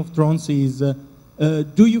on Game of Thrones is,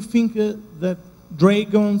 do you think that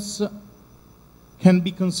dragons can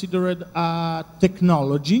be considered a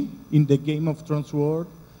technology in the Game of Thrones world,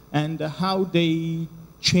 and how they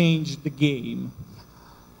change the game?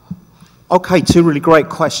 Okay, two really great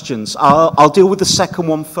questions. I'll deal with the second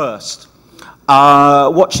one first.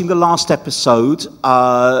 Watching the last episode,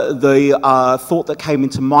 the thought that came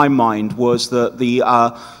into my mind was that the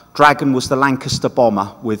dragon was the Lancaster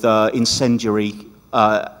bomber with incendiary.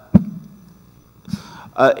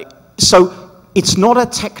 So it's not a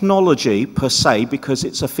technology per se, because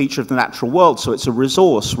it's a feature of the natural world, so it's a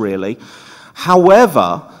resource really.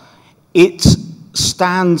 However, it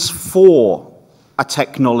stands for a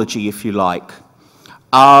technology, if you like.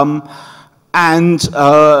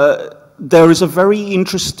 There is a very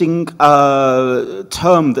interesting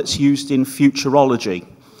term that's used in futurology,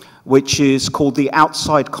 which is called the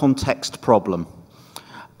outside context problem.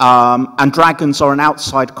 And dragons are an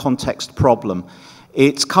outside context problem.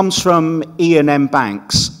 It comes from Ian M.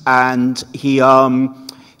 Banks, and he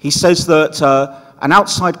says that an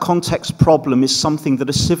outside context problem is something that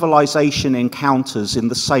a civilization encounters in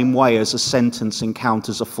the same way as a sentence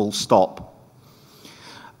encounters a full stop.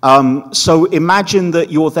 So imagine that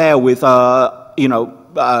you're there with,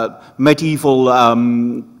 medieval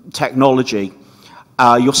technology.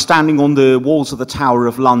 You're standing on the walls of the Tower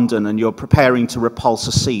of London and you're preparing to repulse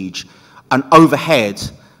a siege. And overhead,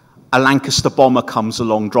 a Lancaster bomber comes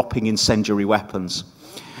along dropping incendiary weapons.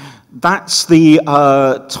 That's the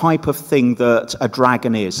type of thing that a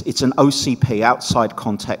dragon is. It's an OCP, outside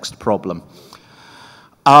context problem.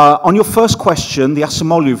 On your first question, the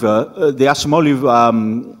Acemoglu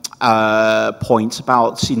point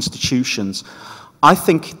about institutions, I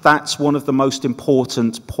think that's one of the most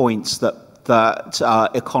important points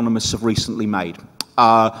that economists have recently made.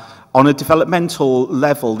 On a developmental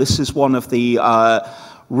level, this is one of the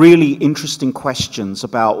really interesting questions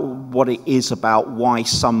about what it is about why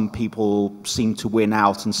some people seem to win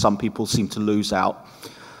out and some people seem to lose out.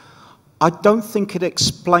 I don't think it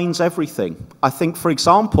explains everything. I think, for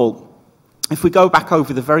example, if we go back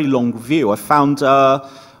over the very long view, I found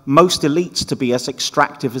most elites to be as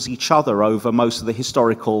extractive as each other over most of the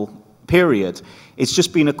historical period. It's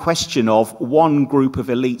just been a question of one group of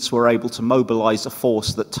elites were able to mobilize a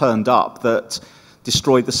force that turned up that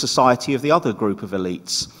destroyed the society of the other group of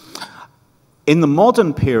elites. In the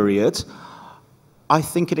modern period, I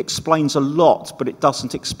think it explains a lot, but it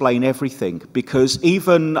doesn't explain everything, because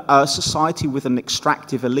even a society with an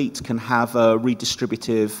extractive elite can have a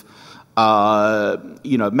redistributive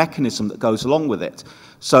mechanism that goes along with it.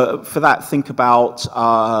 So for that, think about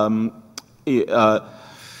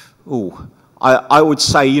I would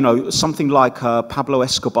say, something like Pablo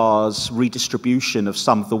Escobar's redistribution of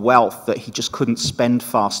some of the wealth that he just couldn't spend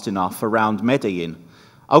fast enough around Medellin.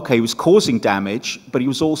 Okay, he was causing damage, but he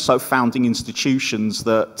was also founding institutions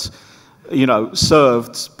that,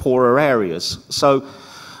 served poorer areas. So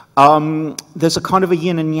there's a kind of a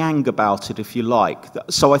yin and yang about it, if you like.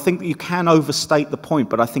 So I think that you can overstate the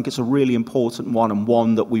point, but I think it's a really important one, and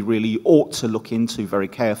one that we really ought to look into very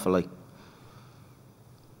carefully.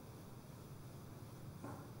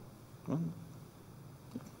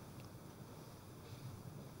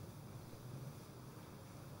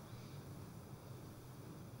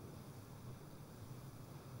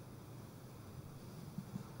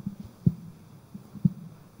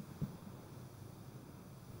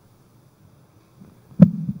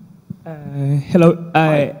 Hello.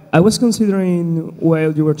 I was considering,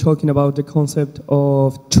 while you were talking about the concept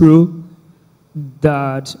of true,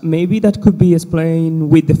 that maybe that could be explained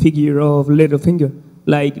with the figure of Littlefinger.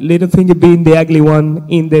 Like Littlefinger being the ugly one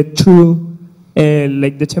in the true,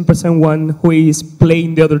 like the 10% one who is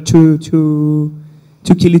playing the other two to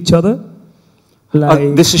kill each other.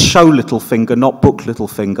 Like, this is show Littlefinger, not book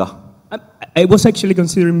Littlefinger. I was actually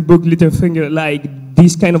considering book Littlefinger, like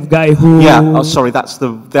this kind of guy who... Yeah, oh, sorry, that's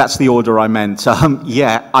the order I meant.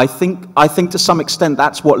 Yeah, I think to some extent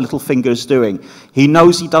that's what Littlefinger is doing. He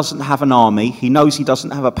knows he doesn't have an army. He knows he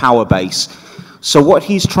doesn't have a power base. So what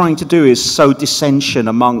he's trying to do is sow dissension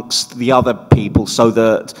amongst the other people so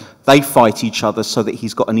that they fight each other so that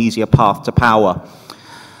he's got an easier path to power.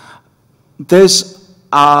 There's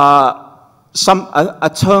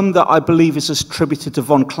a term that I believe is attributed to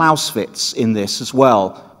von Clausewitz in this as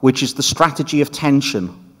well, which is the strategy of tension,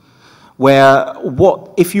 where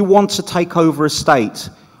if you want to take over a state,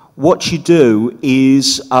 what you do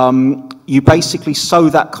is you basically sow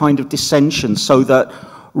that kind of dissension so that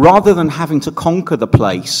rather than having to conquer the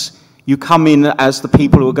place, you come in as the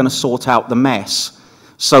people who are going to sort out the mess,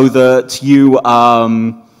 so that you are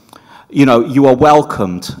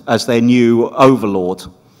welcomed as their new overlord.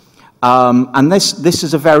 And this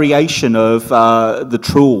is a variation of the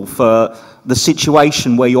tool for the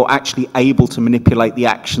situation where you're actually able to manipulate the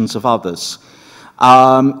actions of others.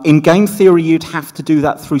 In game theory, you'd have to do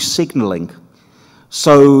that through signaling.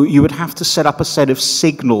 So you would have to set up a set of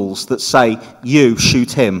signals that say, you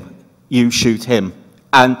shoot him, you shoot him.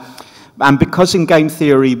 And because in game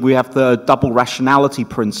theory we have the double rationality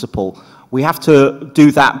principle, we have to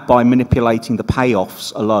do that by manipulating the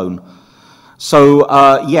payoffs alone. So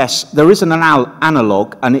yes, there is an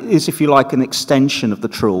analog, and it is, if you like, an extension of the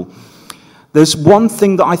tool. There's one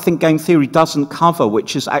thing that I think game theory doesn't cover,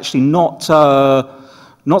 which is actually not so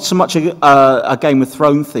much a Game of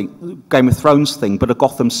Thrones thing, but a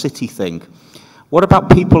Gotham City thing. What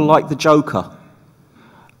about people like the Joker?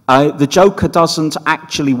 The Joker doesn't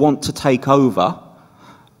actually want to take over.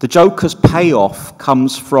 The Joker's payoff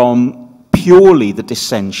comes from purely the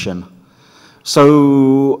dissension.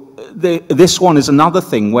 So this one is another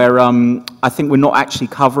thing where I think we're not actually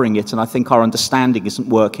covering it, and I think our understanding isn't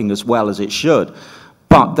working as well as it should.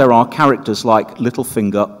 But there are characters like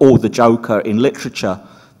Littlefinger or the Joker in literature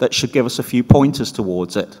that should give us a few pointers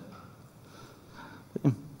towards it.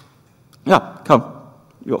 Yeah, come.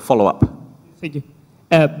 Your follow-up. Thank you.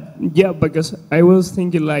 Yeah, because I was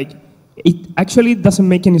thinking, like, it actually doesn't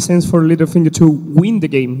make any sense for Littlefinger to win the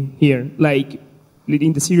game here. Like,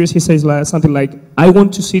 in the series, he says something like, I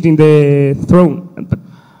want to sit in the throne.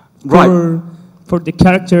 But for the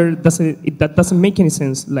character, that doesn't make any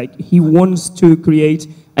sense. Like, he wants to create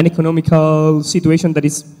an economical situation that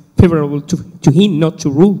is favorable to him, not to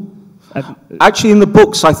rule. Actually, in the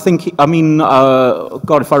books, I think,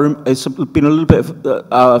 God, it's been a little bit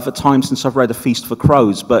of a time since I've read A Feast for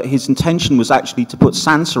Crows, but his intention was actually to put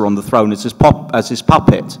Sansa on the throne as his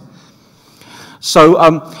puppet. So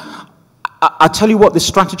I tell you what, this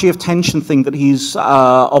strategy of tension thing that he's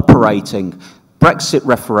operating, Brexit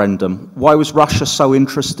referendum, why was Russia so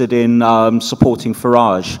interested in supporting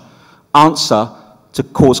Farage? Answer, to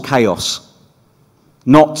cause chaos.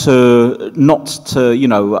 Not to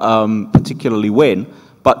particularly win,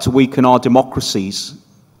 but to weaken our democracies.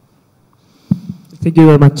 Thank you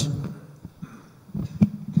very much.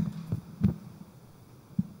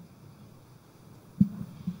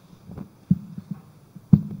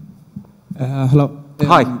 Hello.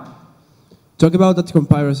 Hi. Talk about that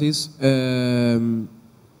comparisons. Couldn't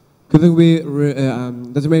we?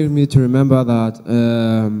 That made me to remember that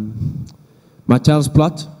Martel's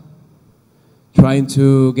plot, trying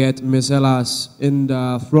to get Mesellas in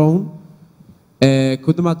the throne.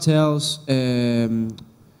 Could the Martels,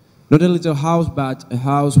 not a little house, but a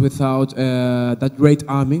house without that great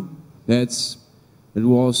army it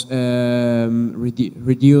was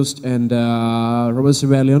reduced and Robert's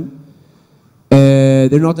rebellion.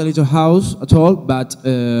 They're not a little house at all, but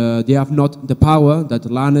they have not the power that the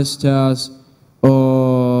Lannisters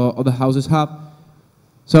or other houses have.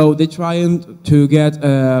 So they're trying to get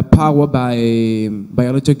power by a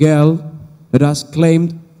little girl that has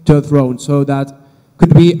claimed the throne. So that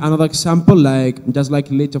could be another example, like just like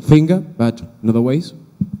Littlefinger, but in other ways.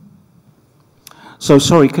 So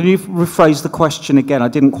sorry, can you rephrase the question again? I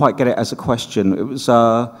didn't quite get it as a question. It was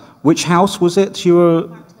which house was it? You were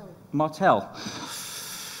Martel.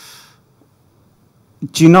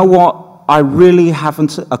 Do you know what? I really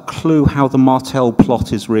haven't a clue how the Martel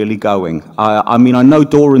plot is really going. I mean, I know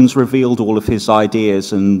Doran's revealed all of his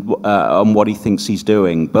ideas and what he thinks he's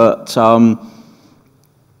doing, but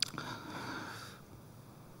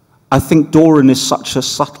I think Doran is such a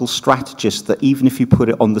subtle strategist that even if you put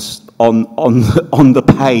it on the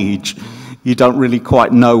page, you don't really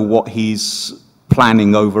quite know what he's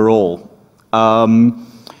planning overall. And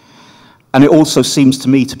it also seems to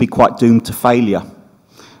me to be quite doomed to failure.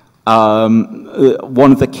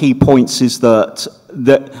 One of the key points is that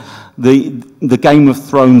the Game of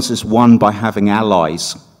Thrones is won by having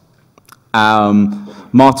allies.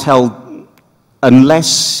 Martel,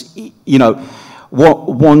 unless, you know,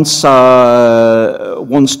 once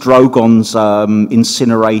Drogon's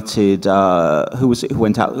incinerated, who was it who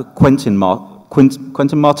went out? Quentin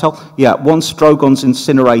Martel? Yeah, once Drogon's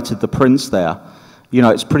incinerated the prince there, you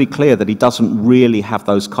know, it's pretty clear that he doesn't really have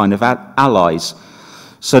those kind of allies.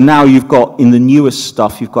 So now you've got, in the newest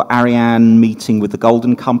stuff, you've got Ariane meeting with the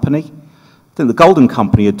Golden Company. I think the Golden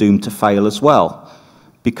Company are doomed to fail as well,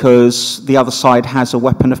 because the other side has a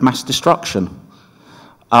weapon of mass destruction.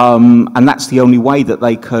 And that's the only way that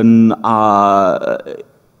they can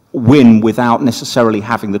win without necessarily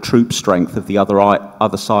having the troop strength of the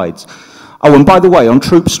other sides. Oh, and by the way, on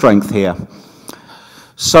troop strength here,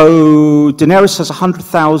 so Daenerys has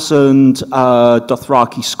 100,000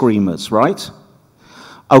 Dothraki screamers, right?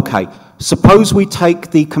 Okay, suppose we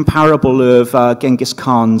take the comparable of Genghis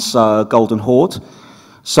Khan's Golden Horde,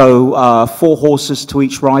 so 4 horses to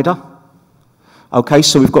each rider. Okay,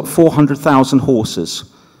 so we've got 400,000 horses,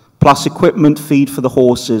 plus equipment, feed for the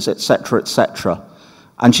horses, etc., etc.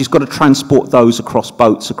 And she's got to transport those across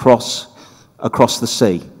boats across the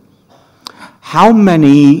sea. How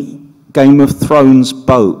many Game of Thrones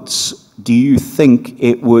boats do you think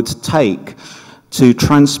it would take to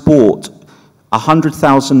transport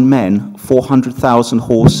 100,000 men, 400,000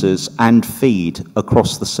 horses, and feed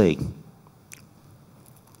across the sea?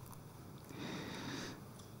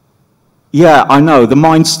 Yeah, I know, the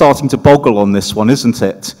mind's starting to boggle on this one, isn't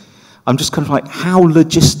it? I'm just kind of like, how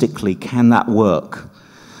logistically can that work?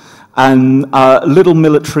 And a little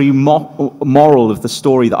military moral of the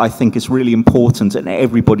story that I think is really important and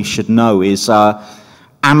everybody should know is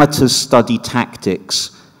amateurs study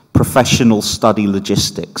tactics, professionals study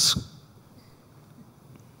logistics.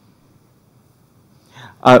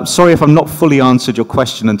 Sorry if I'm not fully answered your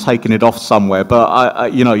question and taken it off somewhere,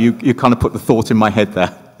 but you know, you kind of put the thought in my head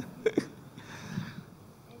there.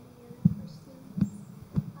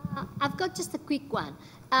 I've got just a quick one.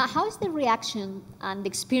 How is the reaction and the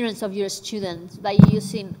experience of your students by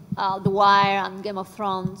using The Wire and Game of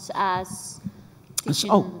Thrones as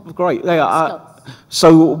teaching? Oh, great!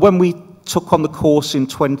 So when we took on the course in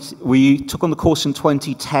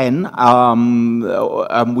 2010,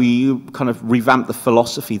 and we kind of revamped the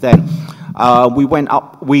philosophy then. We went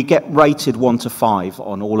up. We get rated 1 to 5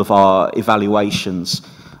 on all of our evaluations.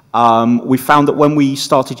 We found that when we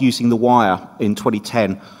started using The Wire in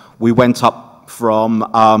 2010, we went up from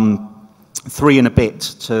 3 and a bit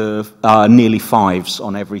to nearly 5s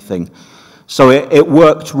on everything. So it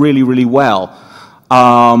worked really, really well.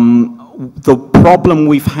 The problem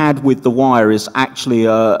we've had with The Wire is actually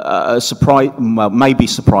a surprise, well, maybe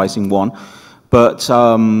surprising one, but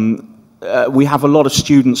we have a lot of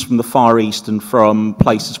students from the Far East and from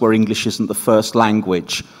places where English isn't the first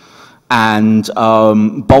language. And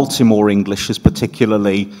Baltimore English is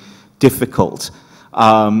particularly difficult.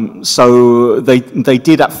 So they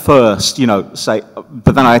did at first, you know, say,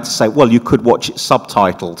 but then I had to say, well, you could watch it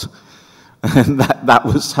subtitled. And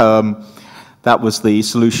that was the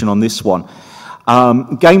solution on this one.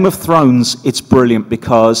 Game of Thrones, it's brilliant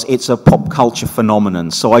because it's a pop culture phenomenon.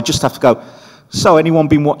 So I just have to go, so anyone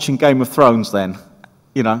been watching Game of Thrones then?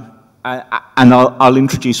 You know, and I'll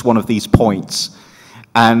introduce one of these points.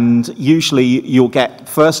 And usually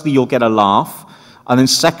firstly you'll get a laugh. And then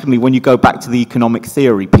secondly, when you go back to the economic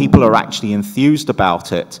theory, people are actually enthused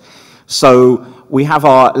about it. So we have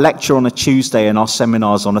our lecture on a Tuesday and our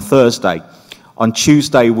seminars on a Thursday. On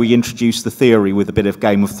Tuesday, we introduce the theory with a bit of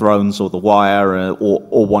Game of Thrones or The Wire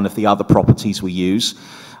or one of the other properties we use.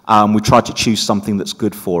 We try to choose something that's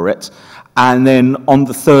good for it. And then on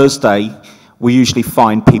the Thursday, we usually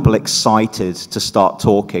find people excited to start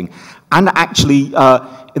talking. And actually,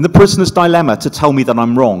 in the prisoner's dilemma, to tell me that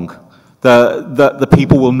I'm wrong. The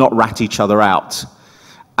people will not rat each other out.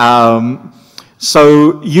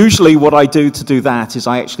 So usually what I do to do that is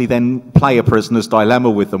I actually then play a prisoner's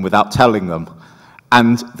dilemma with them without telling them,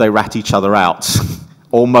 and they rat each other out,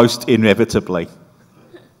 almost inevitably.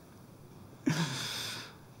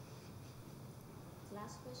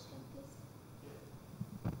 Last question, please.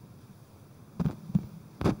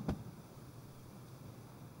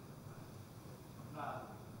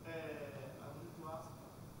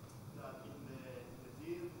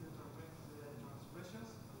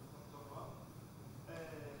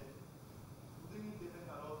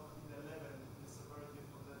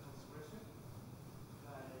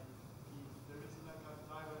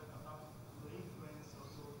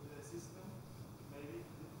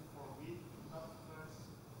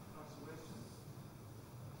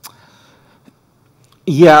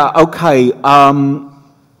 Yeah, okay.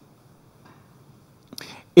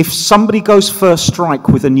 If somebody goes first strike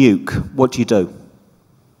with a nuke, what do you do?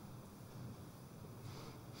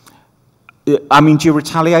 I mean, do you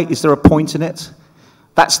retaliate? Is there a point in it?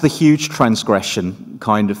 That's the huge transgression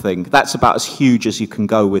kind of thing. That's about as huge as you can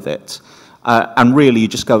go with it. And really, you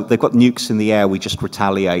just go, they've got nukes in the air, we just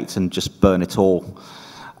retaliate and just burn it all.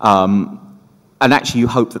 and actually you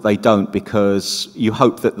hope that they don't, because you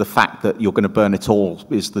hope that the fact that you're going to burn it all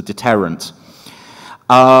is the deterrent.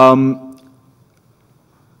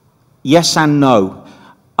 Yes and no.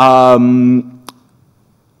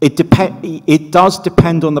 It does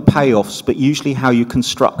depend on the payoffs, but usually how you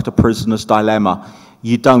construct a prisoner's dilemma,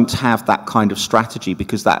 you don't have that kind of strategy,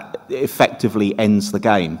 because that effectively ends the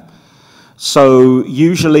game. So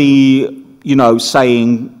usually, you know,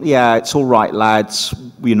 saying, yeah, it's all right, lads,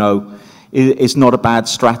 you know, is not a bad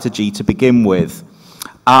strategy to begin with.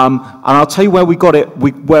 And I'll tell you where we got it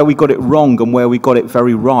wrong and where we got it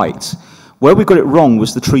very right. Where we got it wrong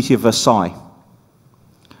was the Treaty of Versailles.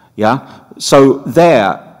 Yeah? So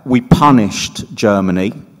there we punished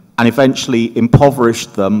Germany and eventually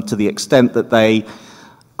impoverished them to the extent that they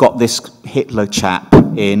got this Hitler chap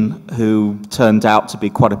in who turned out to be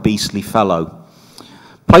quite a beastly fellow.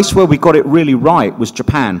 Place where we got it really right was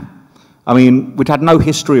Japan. I mean, we'd had no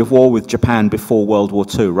history of war with Japan before World War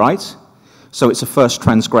II, right? So it's a first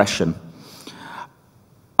transgression.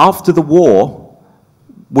 After the war,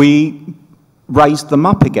 we raised them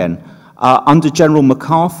up again. Under General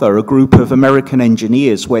MacArthur, a group of American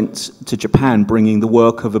engineers went to Japan bringing the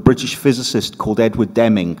work of a British physicist called Edward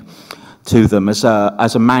Deming to them as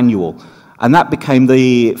a manual. And that became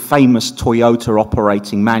the famous Toyota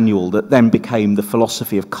operating manual that then became the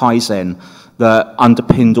philosophy of Kaizen that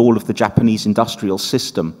underpinned all of the Japanese industrial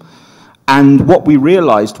system. And what we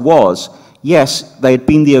realized was, yes, they had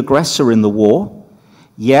been the aggressor in the war.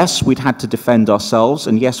 Yes, we'd had to defend ourselves,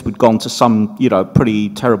 and yes, we'd gone to some, you know, pretty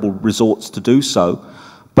terrible resorts to do so.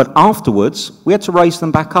 But afterwards, we had to raise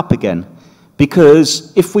them back up again,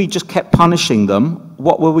 because if we just kept punishing them,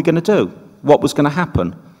 what were we going to do? What was going to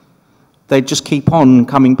happen? They'd just keep on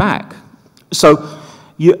coming back. So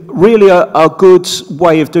really a good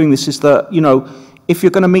way of doing this is that, you know, if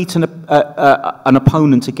you're going to meet an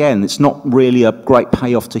opponent again, it's not really a great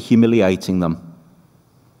payoff to humiliating them.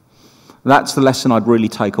 That's the lesson I'd really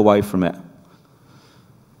take away from it.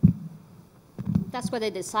 That's what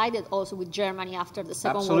they decided also with Germany after the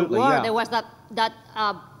Second Absolutely, World War. yeah. There was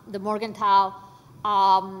the Morgenthau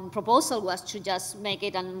proposal was to just make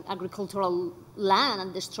it an agricultural land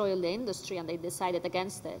and destroy the industry, and they decided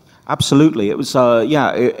against it. Absolutely. It was,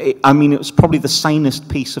 I mean, it was probably the sanest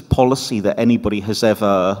piece of policy that anybody has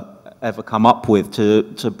ever come up with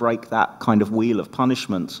to break that kind of wheel of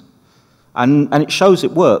punishment. And it shows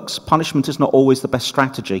it works. Punishment is not always the best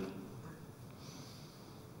strategy.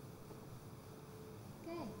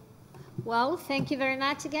 Okay. Well, thank you very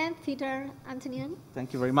much again, Peter Antonioni.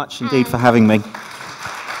 Thank you very much indeed for having me.